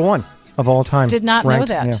 Yeah, #1 of all time. Did not ranked,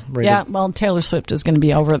 know that. Yeah, well, Taylor Swift is going to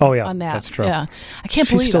be over on that. That's true. Yeah, I can't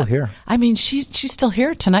believe she's still here. I mean, she's still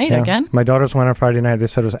here tonight again. My daughters went on Friday night. They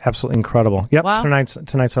said it was absolutely incredible. Yep, wow. Tonight's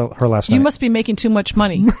her last night. You must be making too much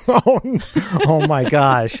money. Oh my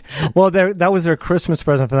gosh! Well, that was their Christmas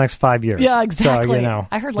present for the next 5 years. Yeah, exactly. So,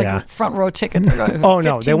 I heard front row tickets. Oh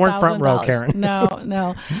no, they weren't front row, Karen.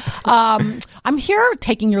 No. I'm here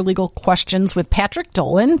taking your legal questions with Patrick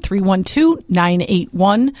Dolan.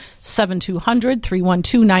 312-981-7200.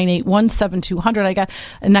 312-981-7200. I got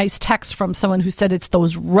a nice text from someone who said it's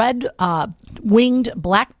those red winged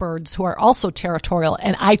blackbirds who are also territorial,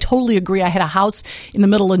 and I totally agree. I had a house in the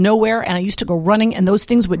middle of nowhere, and I used to go running, and those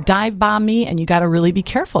things would dive bomb me, and you got to really be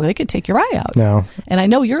careful. They could take your eye out. No. And I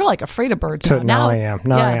know you're afraid of birds. So now I am.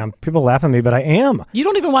 I am. People laugh at me, but I am. You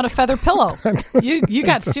don't even want a feather pillow. You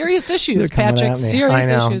got serious issues, Patrick. Serious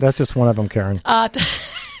issues. That's just one of them, Karen.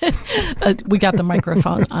 We got the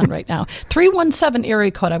microphone on right now. 317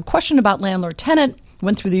 area code. I have a question about landlord-tenant.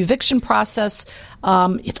 Went through the eviction process.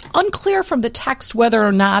 It's unclear from the text whether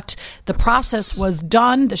or not the process was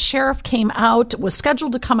done. The sheriff came out, was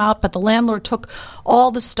scheduled to come out, but the landlord took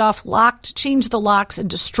all the stuff, changed the locks, and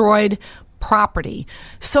destroyed property.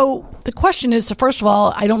 So the question is, first of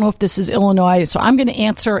all, I don't know if this is Illinois, so I'm going to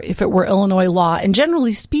answer if it were Illinois law. And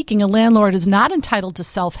generally speaking, a landlord is not entitled to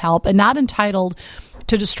self-help and not entitled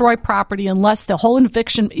to destroy property unless the whole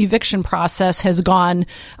eviction process has gone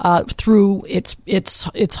through its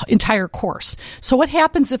entire course. So what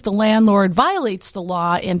happens if the landlord violates the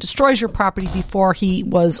law and destroys your property before he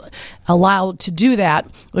was allowed to do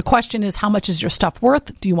that? The question is, how much is your stuff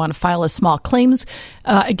worth? Do you want to file a small claims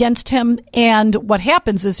against him? And what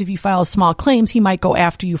happens is if you file a small claims, he might go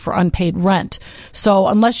after you for unpaid rent. So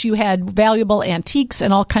unless you had valuable antiques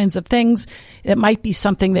and all kinds of things, it might be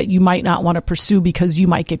something that you might not want to pursue because you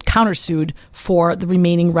might get countersued for the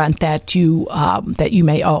remaining rent that you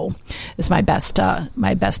may owe. Is my best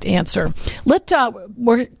answer.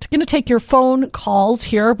 We're going to take your phone calls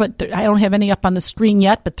here, but I don't have any up on the screen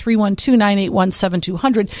yet. But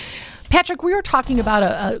 312-981-7200. Patrick, we were talking about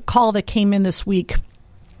a call that came in this week.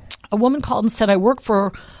 A woman called and said, I work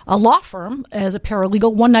for a law firm as a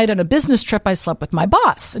paralegal. One night on a business trip, I slept with my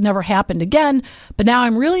boss. It never happened again, but now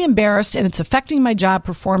I'm really embarrassed and it's affecting my job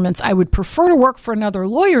performance. I would prefer to work for another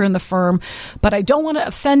lawyer in the firm, but I don't want to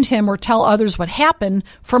offend him or tell others what happened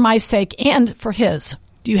for my sake and for his.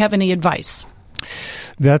 Do you have any advice?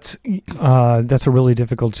 That's a really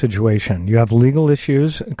difficult situation. You have legal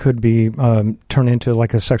issues. It could be turned into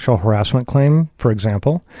like a sexual harassment claim, for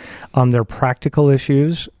example. There are practical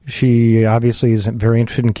issues. She obviously is very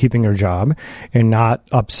interested in keeping her job and not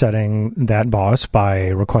upsetting that boss by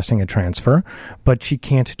requesting a transfer, but she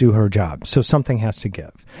can't do her job. So something has to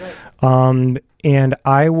give. Right. And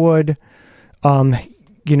I would,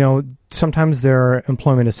 sometimes there are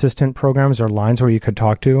employment assistant programs or lines where you could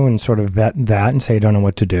talk to and sort of vet that and say, I don't know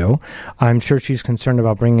what to do. I'm sure she's concerned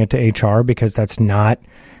about bringing it to HR because that's not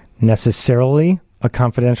necessarily a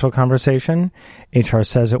confidential conversation. HR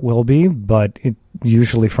says it will be, but it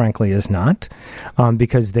usually, frankly, is not,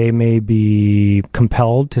 because they may be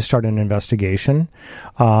compelled to start an investigation,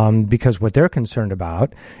 because what they're concerned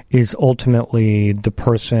about is ultimately the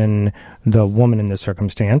woman in this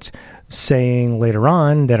circumstance, saying later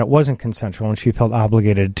on that it wasn't consensual and she felt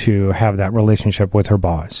obligated to have that relationship with her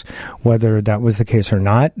boss. Whether that was the case or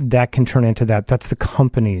not, that can turn into that. That's the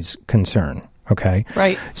company's concern. Okay?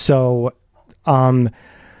 Right. So,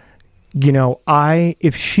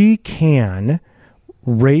 if she can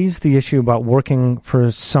raise the issue about working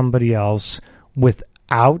for somebody else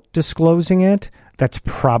without disclosing it, that's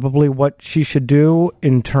probably what she should do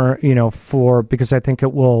because I think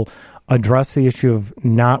it will address the issue of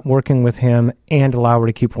not working with him and allow her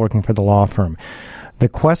to keep working for the law firm. The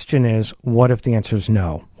question is, what if the answer is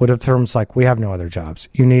no? What if the firm's like, we have no other jobs.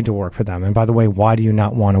 You need to work for them. And by the way, why do you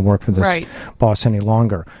not want to work for this boss any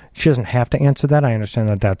longer? She doesn't have to answer that. I understand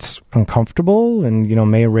that that's uncomfortable and,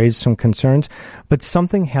 may raise some concerns. But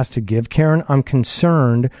something has to give, Karen. I'm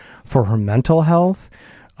concerned for her mental health,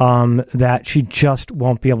 that she just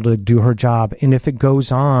won't be able to do her job. And if it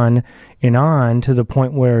goes on and on to the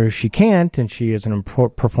point where she can't, and she has an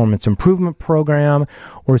performance improvement program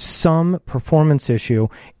or some performance issue,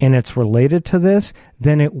 and it's related to this,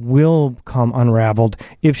 then it will come unraveled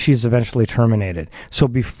if she's eventually terminated. So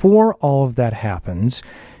before all of that happens,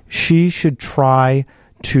 she should try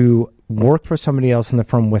to work for somebody else in the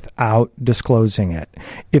firm without disclosing it.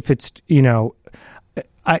 If it's,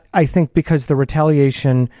 I think because the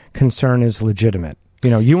retaliation concern is legitimate.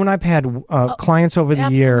 You and I've had clients over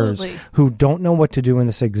the years who don't know what to do in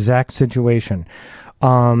this exact situation.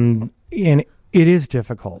 And it is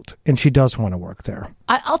difficult, and she does want to work there.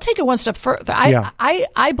 I'll take it one step further.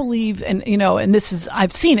 I believe, and and this is,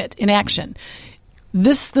 I've seen it in action.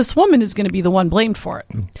 This woman is going to be the one blamed for it.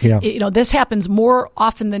 Yeah. This happens more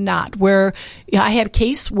often than not, where I had a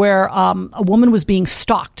case where a woman was being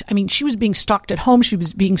stalked. I mean, she was being stalked at home. She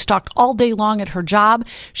was being stalked all day long at her job.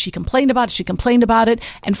 She complained about it.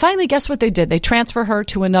 And finally, guess what they did? They transferred her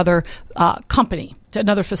to another company, to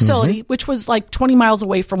another facility, which was like 20 miles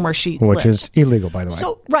away from where she lived. Which is illegal, by the way.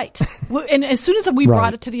 So, right. And as soon as we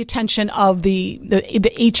brought it to the attention of the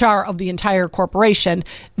HR of the entire corporation,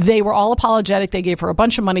 they were all apologetic. They gave her a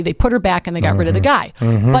bunch of money. They put her back, and they got rid of the guy.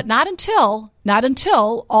 But not until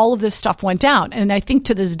all of this stuff went down. And I think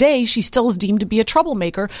to this day, she still is deemed to be a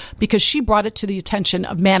troublemaker because she brought it to the attention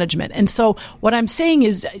of management. And so what I'm saying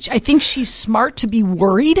is, I think she's smart to be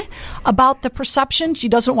worried about the perception. She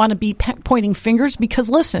doesn't want to be pointing fingers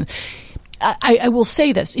because, listen, I will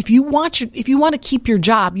say this: if you want to keep your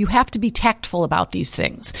job, you have to be tactful about these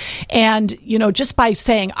things. And just by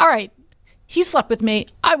saying, "All right, he slept with me.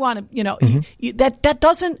 I want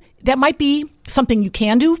to," that might be something you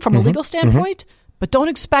can do from a legal standpoint, but don't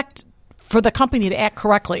expect for the company to act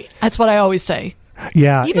correctly. That's what I always say.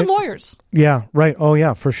 Yeah. Even lawyers. Yeah, right. Oh,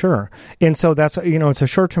 yeah, for sure. And so that's, it's a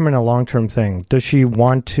short-term and a long-term thing. Does she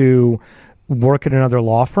want to work at another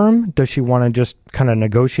law firm? Does she want to just kind of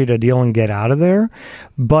negotiate a deal and get out of there?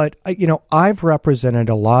 But, I've represented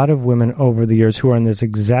a lot of women over the years who are in this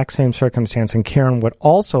exact same circumstance. And Karen, what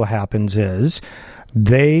also happens is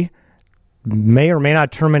they may or may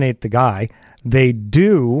not terminate the guy. They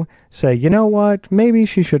do say, you know what, maybe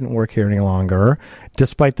she shouldn't work here any longer,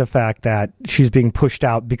 despite the fact that she's being pushed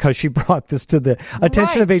out because she brought this to the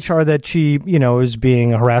attention of HR that she, is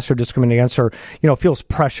being harassed or discriminated against, or, feels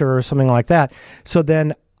pressure or something like that. So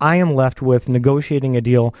then I am left with negotiating a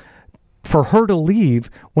deal for her to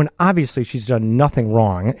leave when obviously she's done nothing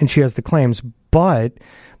wrong and she has the claims, but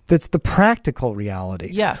that's the practical reality.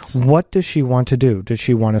 Yes. What does she want to do? Does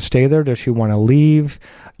she want to stay there? Does she want to leave?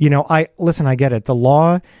 I get it. The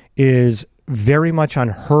law is very much on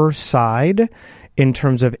her side in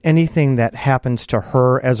terms of anything that happens to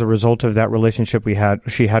her as a result of that relationship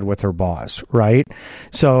she had with her boss, right?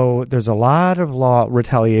 So there's a lot of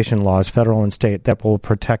retaliation laws, federal and state, that will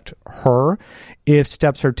protect her if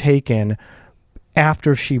steps are taken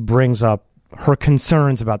after she brings up her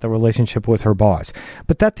concerns about the relationship with her boss.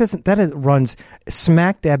 But that runs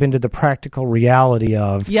smack dab into the practical reality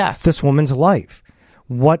of this woman's life.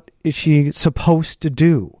 What is she supposed to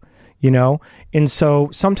do? And so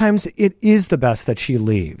sometimes it is the best that she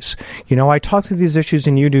leaves. I talk to these issues,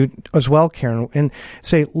 and you do as well, Karen, and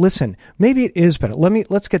say, listen, maybe it is better.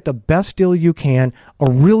 Let's get the best deal you can,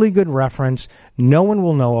 a really good reference. No one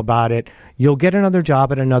will know about it. You'll get another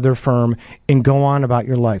job at another firm and go on about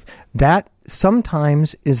your life. That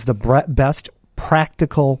sometimes is the best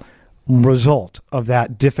practical result of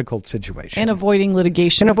that difficult situation. And avoiding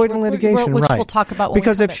litigation. Which we'll talk about.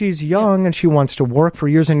 Because if she's young and she wants to work for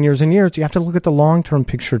years and years and years, you have to look at the long-term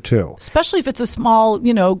picture too. Especially if it's a small,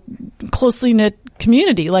 closely knit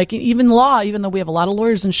community. Like even law, even though we have a lot of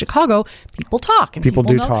lawyers in Chicago, people talk. And people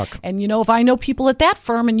do talk. And, if I know people at that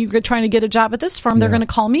firm and you're trying to get a job at this firm, they're going to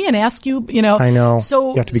call me and ask you, I know.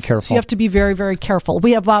 So you have to be careful. So you have to be very, very careful.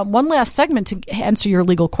 We have one last segment to answer your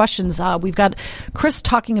legal questions. We've got Chris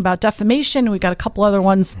talking about defamation. We've got a couple other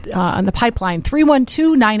ones on the pipeline.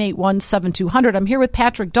 312-981-7200. I'm here with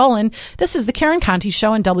Patrick Dolan. This is the Karen Conti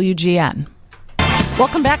Show on WGN.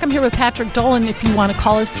 Welcome back. I'm here with Patrick Dolan. If you want to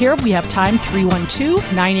call us here, we have time,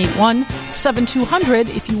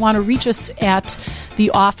 312-981-7200. If you want to reach us at the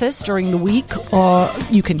office during the week,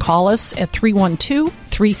 you can call us at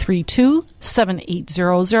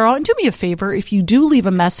 312-332-7800. And do me a favor, if you do leave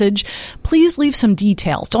a message, please leave some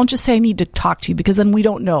details. Don't just say I need to talk to you, because then we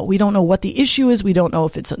don't know. We don't know what the issue is. We don't know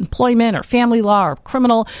if it's employment or family law or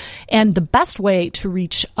criminal. And the best way to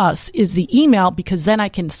reach us is the email, because then I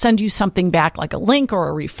can send you something back, like a link or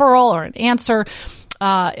a referral or an answer.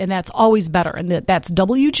 And that's always better. And that's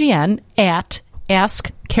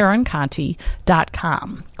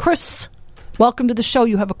WGN@AskKarenConti.com. Chris, welcome to the show.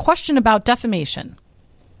 You have a question about defamation.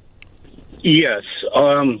 Yes.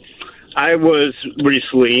 I was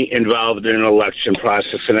recently involved in an election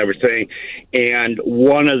process and everything, and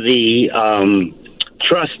one of the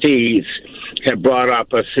trustees had brought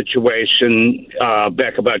up a situation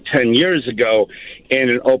back about 10 years ago in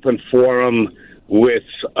an open forum with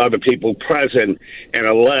other people present, and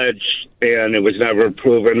alleged, and it was never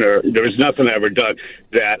proven, or there was nothing ever done,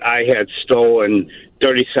 that I had stolen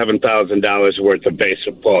 $37,000 worth of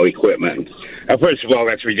baseball equipment. First of all,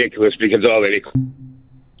 that's ridiculous because all that.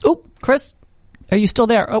 Oh, Chris, are you still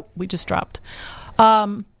there? Oh, we just dropped.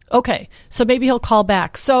 Okay, so maybe he'll call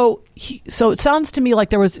back. So it sounds to me like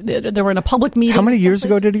they were in a public meeting. How many years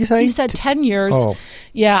ago did he say? He said 10 years. Oh.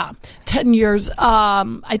 Yeah, 10 years.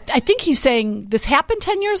 I think he's saying this happened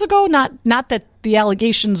 10 years ago, not that the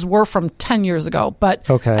allegations were from 10 years ago, but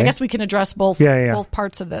okay. I guess we can address both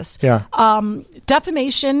parts of this. Yeah.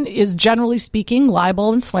 Defamation is, generally speaking,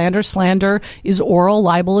 libel and slander. Slander is oral,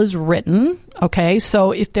 libel is written. Okay,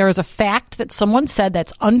 so if there is a fact that someone said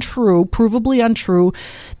that's untrue, provably untrue,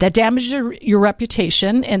 that damages your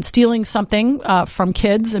reputation, and stealing something from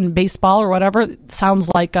kids and baseball or whatever sounds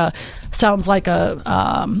like a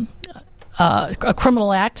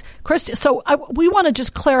criminal act. Chris, so we want to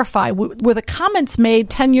just clarify, were the comments made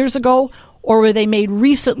 10 years ago, or were they made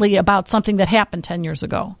recently about something that happened 10 years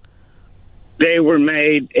ago? They were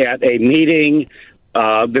made at a meeting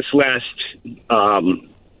this last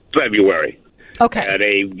February. Okay. At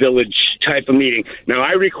a village type of meeting. Now,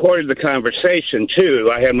 I recorded the conversation,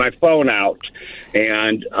 too. I had my phone out,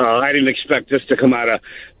 and I didn't expect this to come out of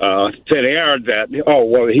thin air that,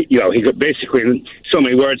 he could basically, in so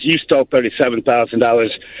many words, you stole $37,000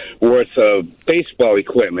 worth of baseball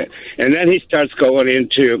equipment. And then he starts going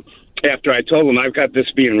into, after I told him I've got this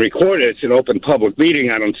being recorded, it's an open public meeting,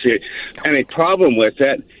 I don't see any problem with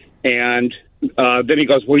it, and then he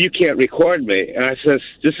goes, well, you can't record me. And I says,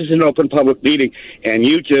 this is an open public meeting, and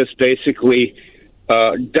you just basically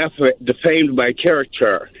defamed my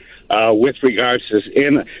character with regards to this.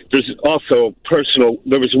 And there's also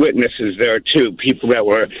there was witnesses there, too, people that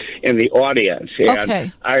were in the audience. And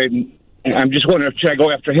okay. I'm just wondering, should I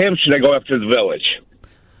go after him? Should I go after the village?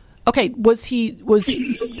 Okay, so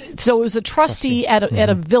it was a trustee at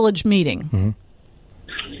a village meeting? Mm-hmm.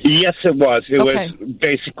 Yes, it was. It was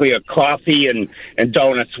basically a coffee and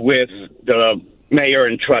donuts with the mayor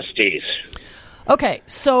and trustees. Okay,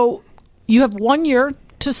 so you have 1 year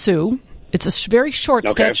to sue. It's a very short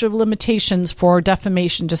statute of limitations for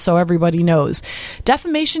defamation, just so everybody knows.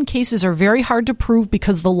 Defamation cases are very hard to prove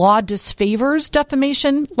because the law disfavors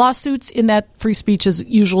defamation lawsuits in that free speech is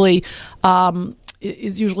usually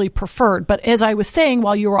preferred. But as I was saying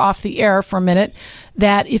while you were off the air for a minute,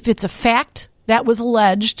 that if it's a fact that was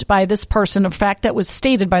alleged by this person, a fact that was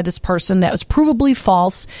stated by this person that was provably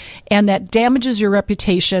false and that damages your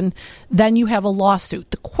reputation, then you have a lawsuit.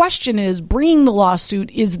 The question is, bringing the lawsuit,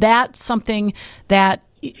 is that something that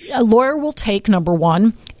a lawyer will take, number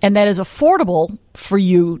one, and that is affordable for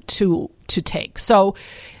you to take? So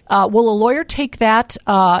will a lawyer take that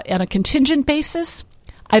on a contingent basis?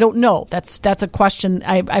 I don't know. That's a question.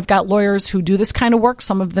 I've got lawyers who do this kind of work.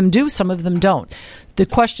 Some of them do, some of them don't. The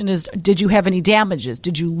question is, did you have any damages?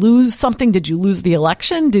 Did you lose something? Did you lose the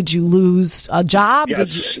election? Did you lose a job?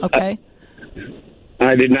 Yes. Okay.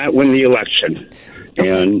 I did not win the election. Okay.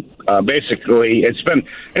 And basically, it's been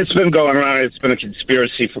going around. It's been a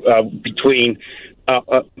conspiracy between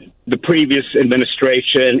the previous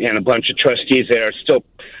administration and a bunch of trustees that are still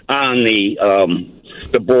on the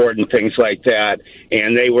board and things like that,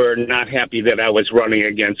 and they were not happy that I was running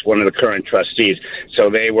against one of the current trustees, so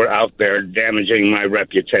they were out there damaging my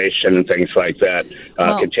reputation and things like that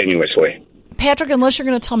continuously. Patrick, unless you're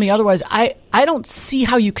going to tell me otherwise, I don't see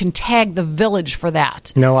how you can tag the village for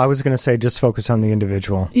that. No, I was going to say just focus on the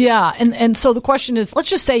individual. Yeah, and so the question is, let's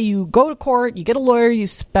just say you go to court, you get a lawyer, you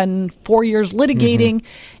spend 4 years litigating,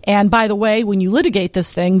 and by the way, when you litigate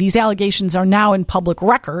this thing, these allegations are now in public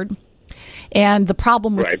record. And the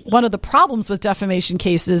problem with one of the problems with defamation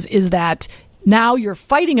cases is that now you're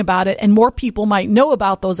fighting about it, and more people might know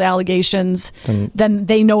about those allegations than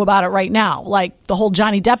they know about it right now. Like the whole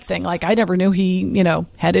Johnny Depp thing. Like I never knew he,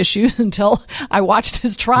 had issues until I watched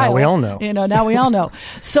his trial. Now we all know. Now we all know.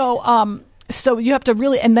 So you have to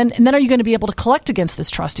really, and then are you going to be able to collect against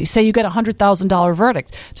this trustee? Say you get $100,000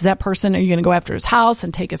 verdict. Does that person, are you going to go after his house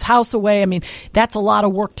and take his house away? I mean, that's a lot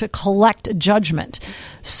of work to collect a judgment.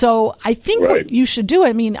 So I think what you should do,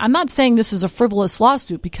 I'm not saying this is a frivolous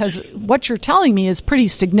lawsuit, because what you're telling me is pretty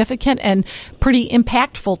significant and pretty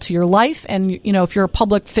impactful to your life. And, if you're a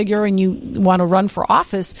public figure and you want to run for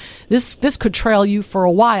office, this could trail you for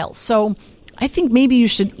a while. So I think maybe you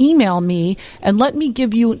should email me and let me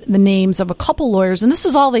give you the names of a couple lawyers, and this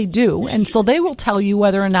is all they do, and so they will tell you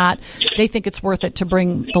whether or not they think it's worth it to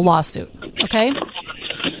bring the lawsuit. Okay?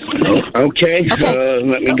 Okay.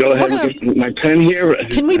 Let me go ahead and get my pen here.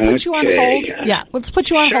 Can we put you on hold? Yeah, let's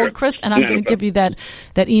put you on hold, Chris, and I'm going to give you that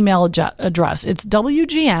email address. It's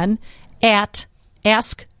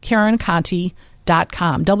WGN@AskKarenConti.com.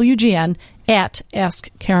 WGN.com. WGN at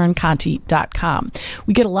AskKarenConte.com.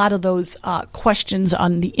 We get a lot of those questions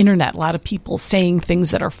on the internet, a lot of people saying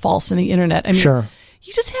things that are false on the internet. I mean, Sure.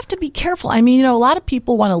 You just have to be careful. I mean, a lot of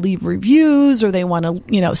people want to leave reviews or they want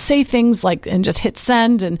to, say things like and just hit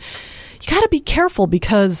send. And you got to be careful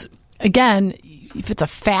because, again, if it's a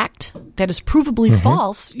fact that is provably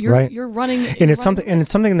false, you're running. And it's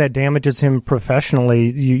something that damages him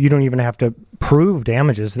professionally. You don't even have to prove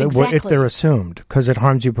damages if they're assumed because it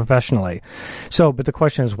harms you professionally. So, but the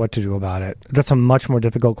question is what to do about it. That's a much more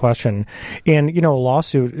difficult question. And, a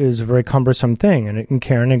lawsuit is a very cumbersome thing. And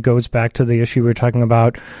Karen, it goes back to the issue we were talking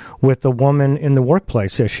about with the woman in the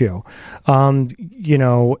workplace issue.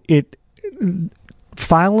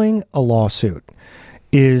 Filing a lawsuit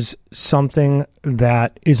is something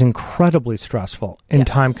that is incredibly stressful and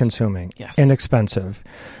time-consuming and expensive,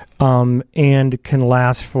 and can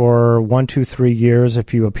last for 1, 2, 3 years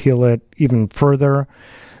if you appeal it even further.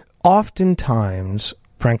 Oftentimes,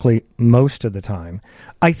 frankly, most of the time,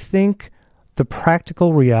 I think the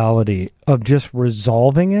practical reality of just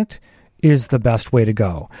resolving it is the best way to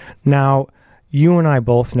go. Now, you and I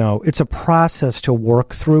both know it's a process to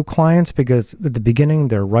work through clients because at the beginning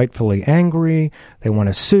they're rightfully angry, they want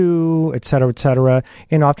to sue, et cetera,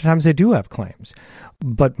 and oftentimes they do have claims.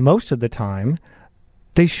 But most of the time,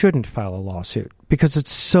 they shouldn't file a lawsuit because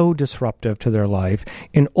it's so disruptive to their life,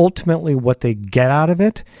 and ultimately what they get out of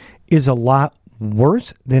it is a lot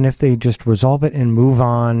worse than if they just resolve it and move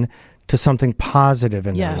on to something positive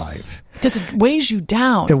in their life. Because it weighs you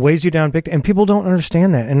down. It weighs you down big, and people don't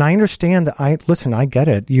understand that. And I understand that. I get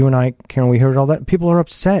it. You and I, Karen, we heard all that. People are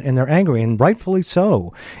upset and they're angry, and rightfully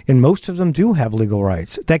so. And most of them do have legal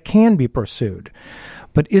rights that can be pursued.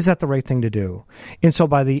 But is that the right thing to do? And so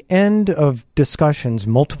by the end of discussions,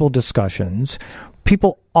 multiple discussions,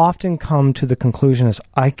 people often come to the conclusion is,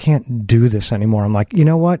 I can't do this anymore. I'm like, you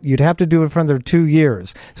know what? You'd have to do it for another 2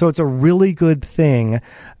 years. So it's a really good thing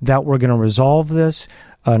that we're going to resolve this,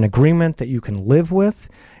 an agreement that you can live with,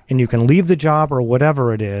 and you can leave the job or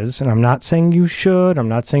whatever it is. And I'm not saying you should. I'm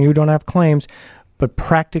not saying you don't have claims. But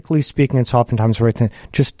practically speaking, it's oftentimes the right thing.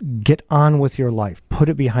 Just get on with your life. Put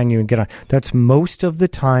it behind you and get on. That's most of the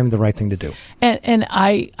time the right thing to do. And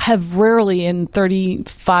I have rarely in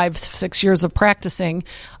 35, 6 years of practicing,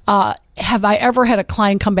 have I ever had a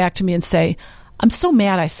client come back to me and say, I'm so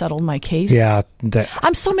mad I settled my case. Yeah.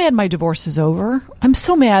 I'm so mad my divorce is over. I'm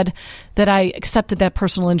so mad that I accepted that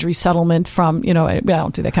personal injury settlement from, I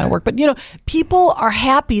don't do that kind of work. But, people are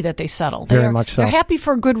happy that they settled. Very much so. They're happy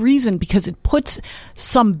for a good reason because it puts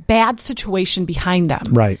some bad situation behind them.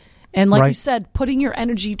 Right. And like you said, putting your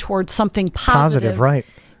energy towards something positive right.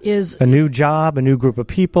 is a new job, a new group of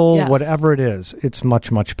people, whatever it is, it's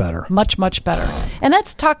much, much better. Much, much better. And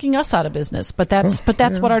that's talking us out of business, but that's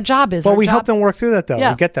what our job is. Well, we help them work through that, though.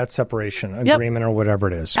 Yeah. We get that separation agreement or whatever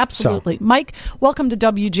it is. Absolutely. So. Mike, welcome to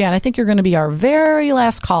WGN. I think you're going to be our very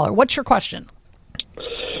last caller. What's your question?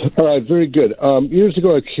 All right, very good. Years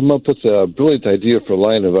ago, I came up with a brilliant idea for a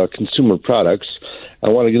line of consumer products. I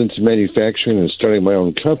want to get into manufacturing and starting my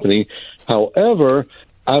own company. However,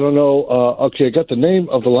 I don't know. I got the name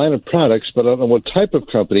of the line of products, but I don't know what type of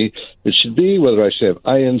company it should be, whether I should have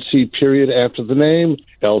INC period after the name,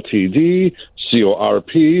 LTD,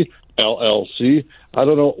 CORP, LLC. I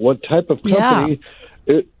don't know what type of company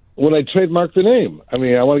when I trademark the name. I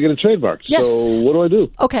mean, I want to get a trademark. Yes. So what do I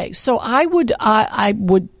do? Okay, so I would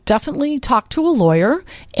definitely talk to a lawyer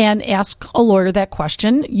and ask a lawyer that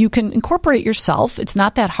question. You can incorporate yourself. It's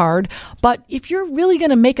not that hard. But if you're really going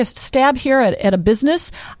to make a stab here at a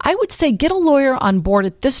business, I would say get a lawyer on board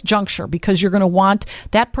at this juncture because you're going to want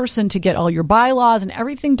that person to get all your bylaws and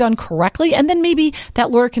everything done correctly. And then maybe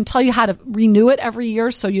that lawyer can tell you how to renew it every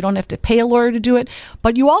year so you don't have to pay a lawyer to do it.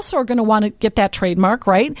 But you also are going to want to get that trademark,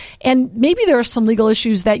 right? And maybe there are some legal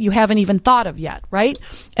issues that you haven't even thought of yet, right?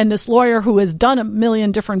 And this lawyer who has done a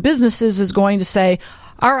million different businesses is going to say,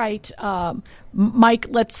 all right, Mike,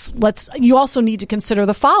 let's. You also need to consider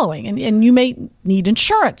the following, and you may need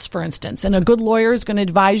insurance, for instance, and a good lawyer is going to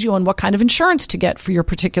advise you on what kind of insurance to get for your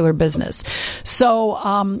particular business.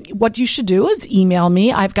 So, what you should do is email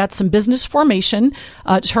me. I've got some business formation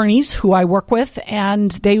attorneys who I work with, and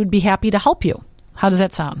they would be happy to help you. How does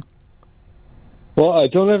that sound? Well, I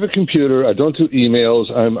don't have a computer. I don't do emails.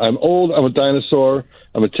 I'm old. I'm a dinosaur.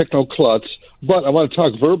 I'm a techno klutz. but I want to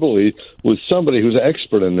talk verbally with somebody who's an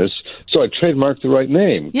expert in this, so I trademarked the right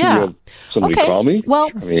name. Yeah. Can you have somebody call me? Well,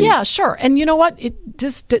 yeah, sure. And you know what?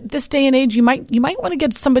 This day and age, you might want to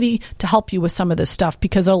get somebody to help you with some of this stuff,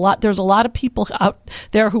 because there's a lot of people out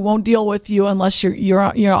there who won't deal with you unless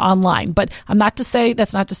you're online. But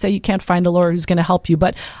that's not to say you can't find a lawyer who's going to help you.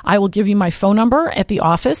 But I will give you my phone number at the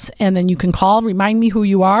office, and then you can call, remind me who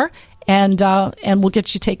you are, and we'll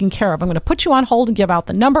get you taken care of. I'm going to put you on hold and give out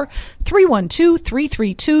the number,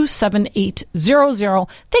 312-332-7800.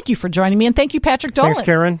 Thank you for joining me, and thank you, Patrick Dolan. Thanks,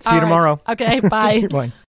 Karen. See you tomorrow. Okay, bye. Bye.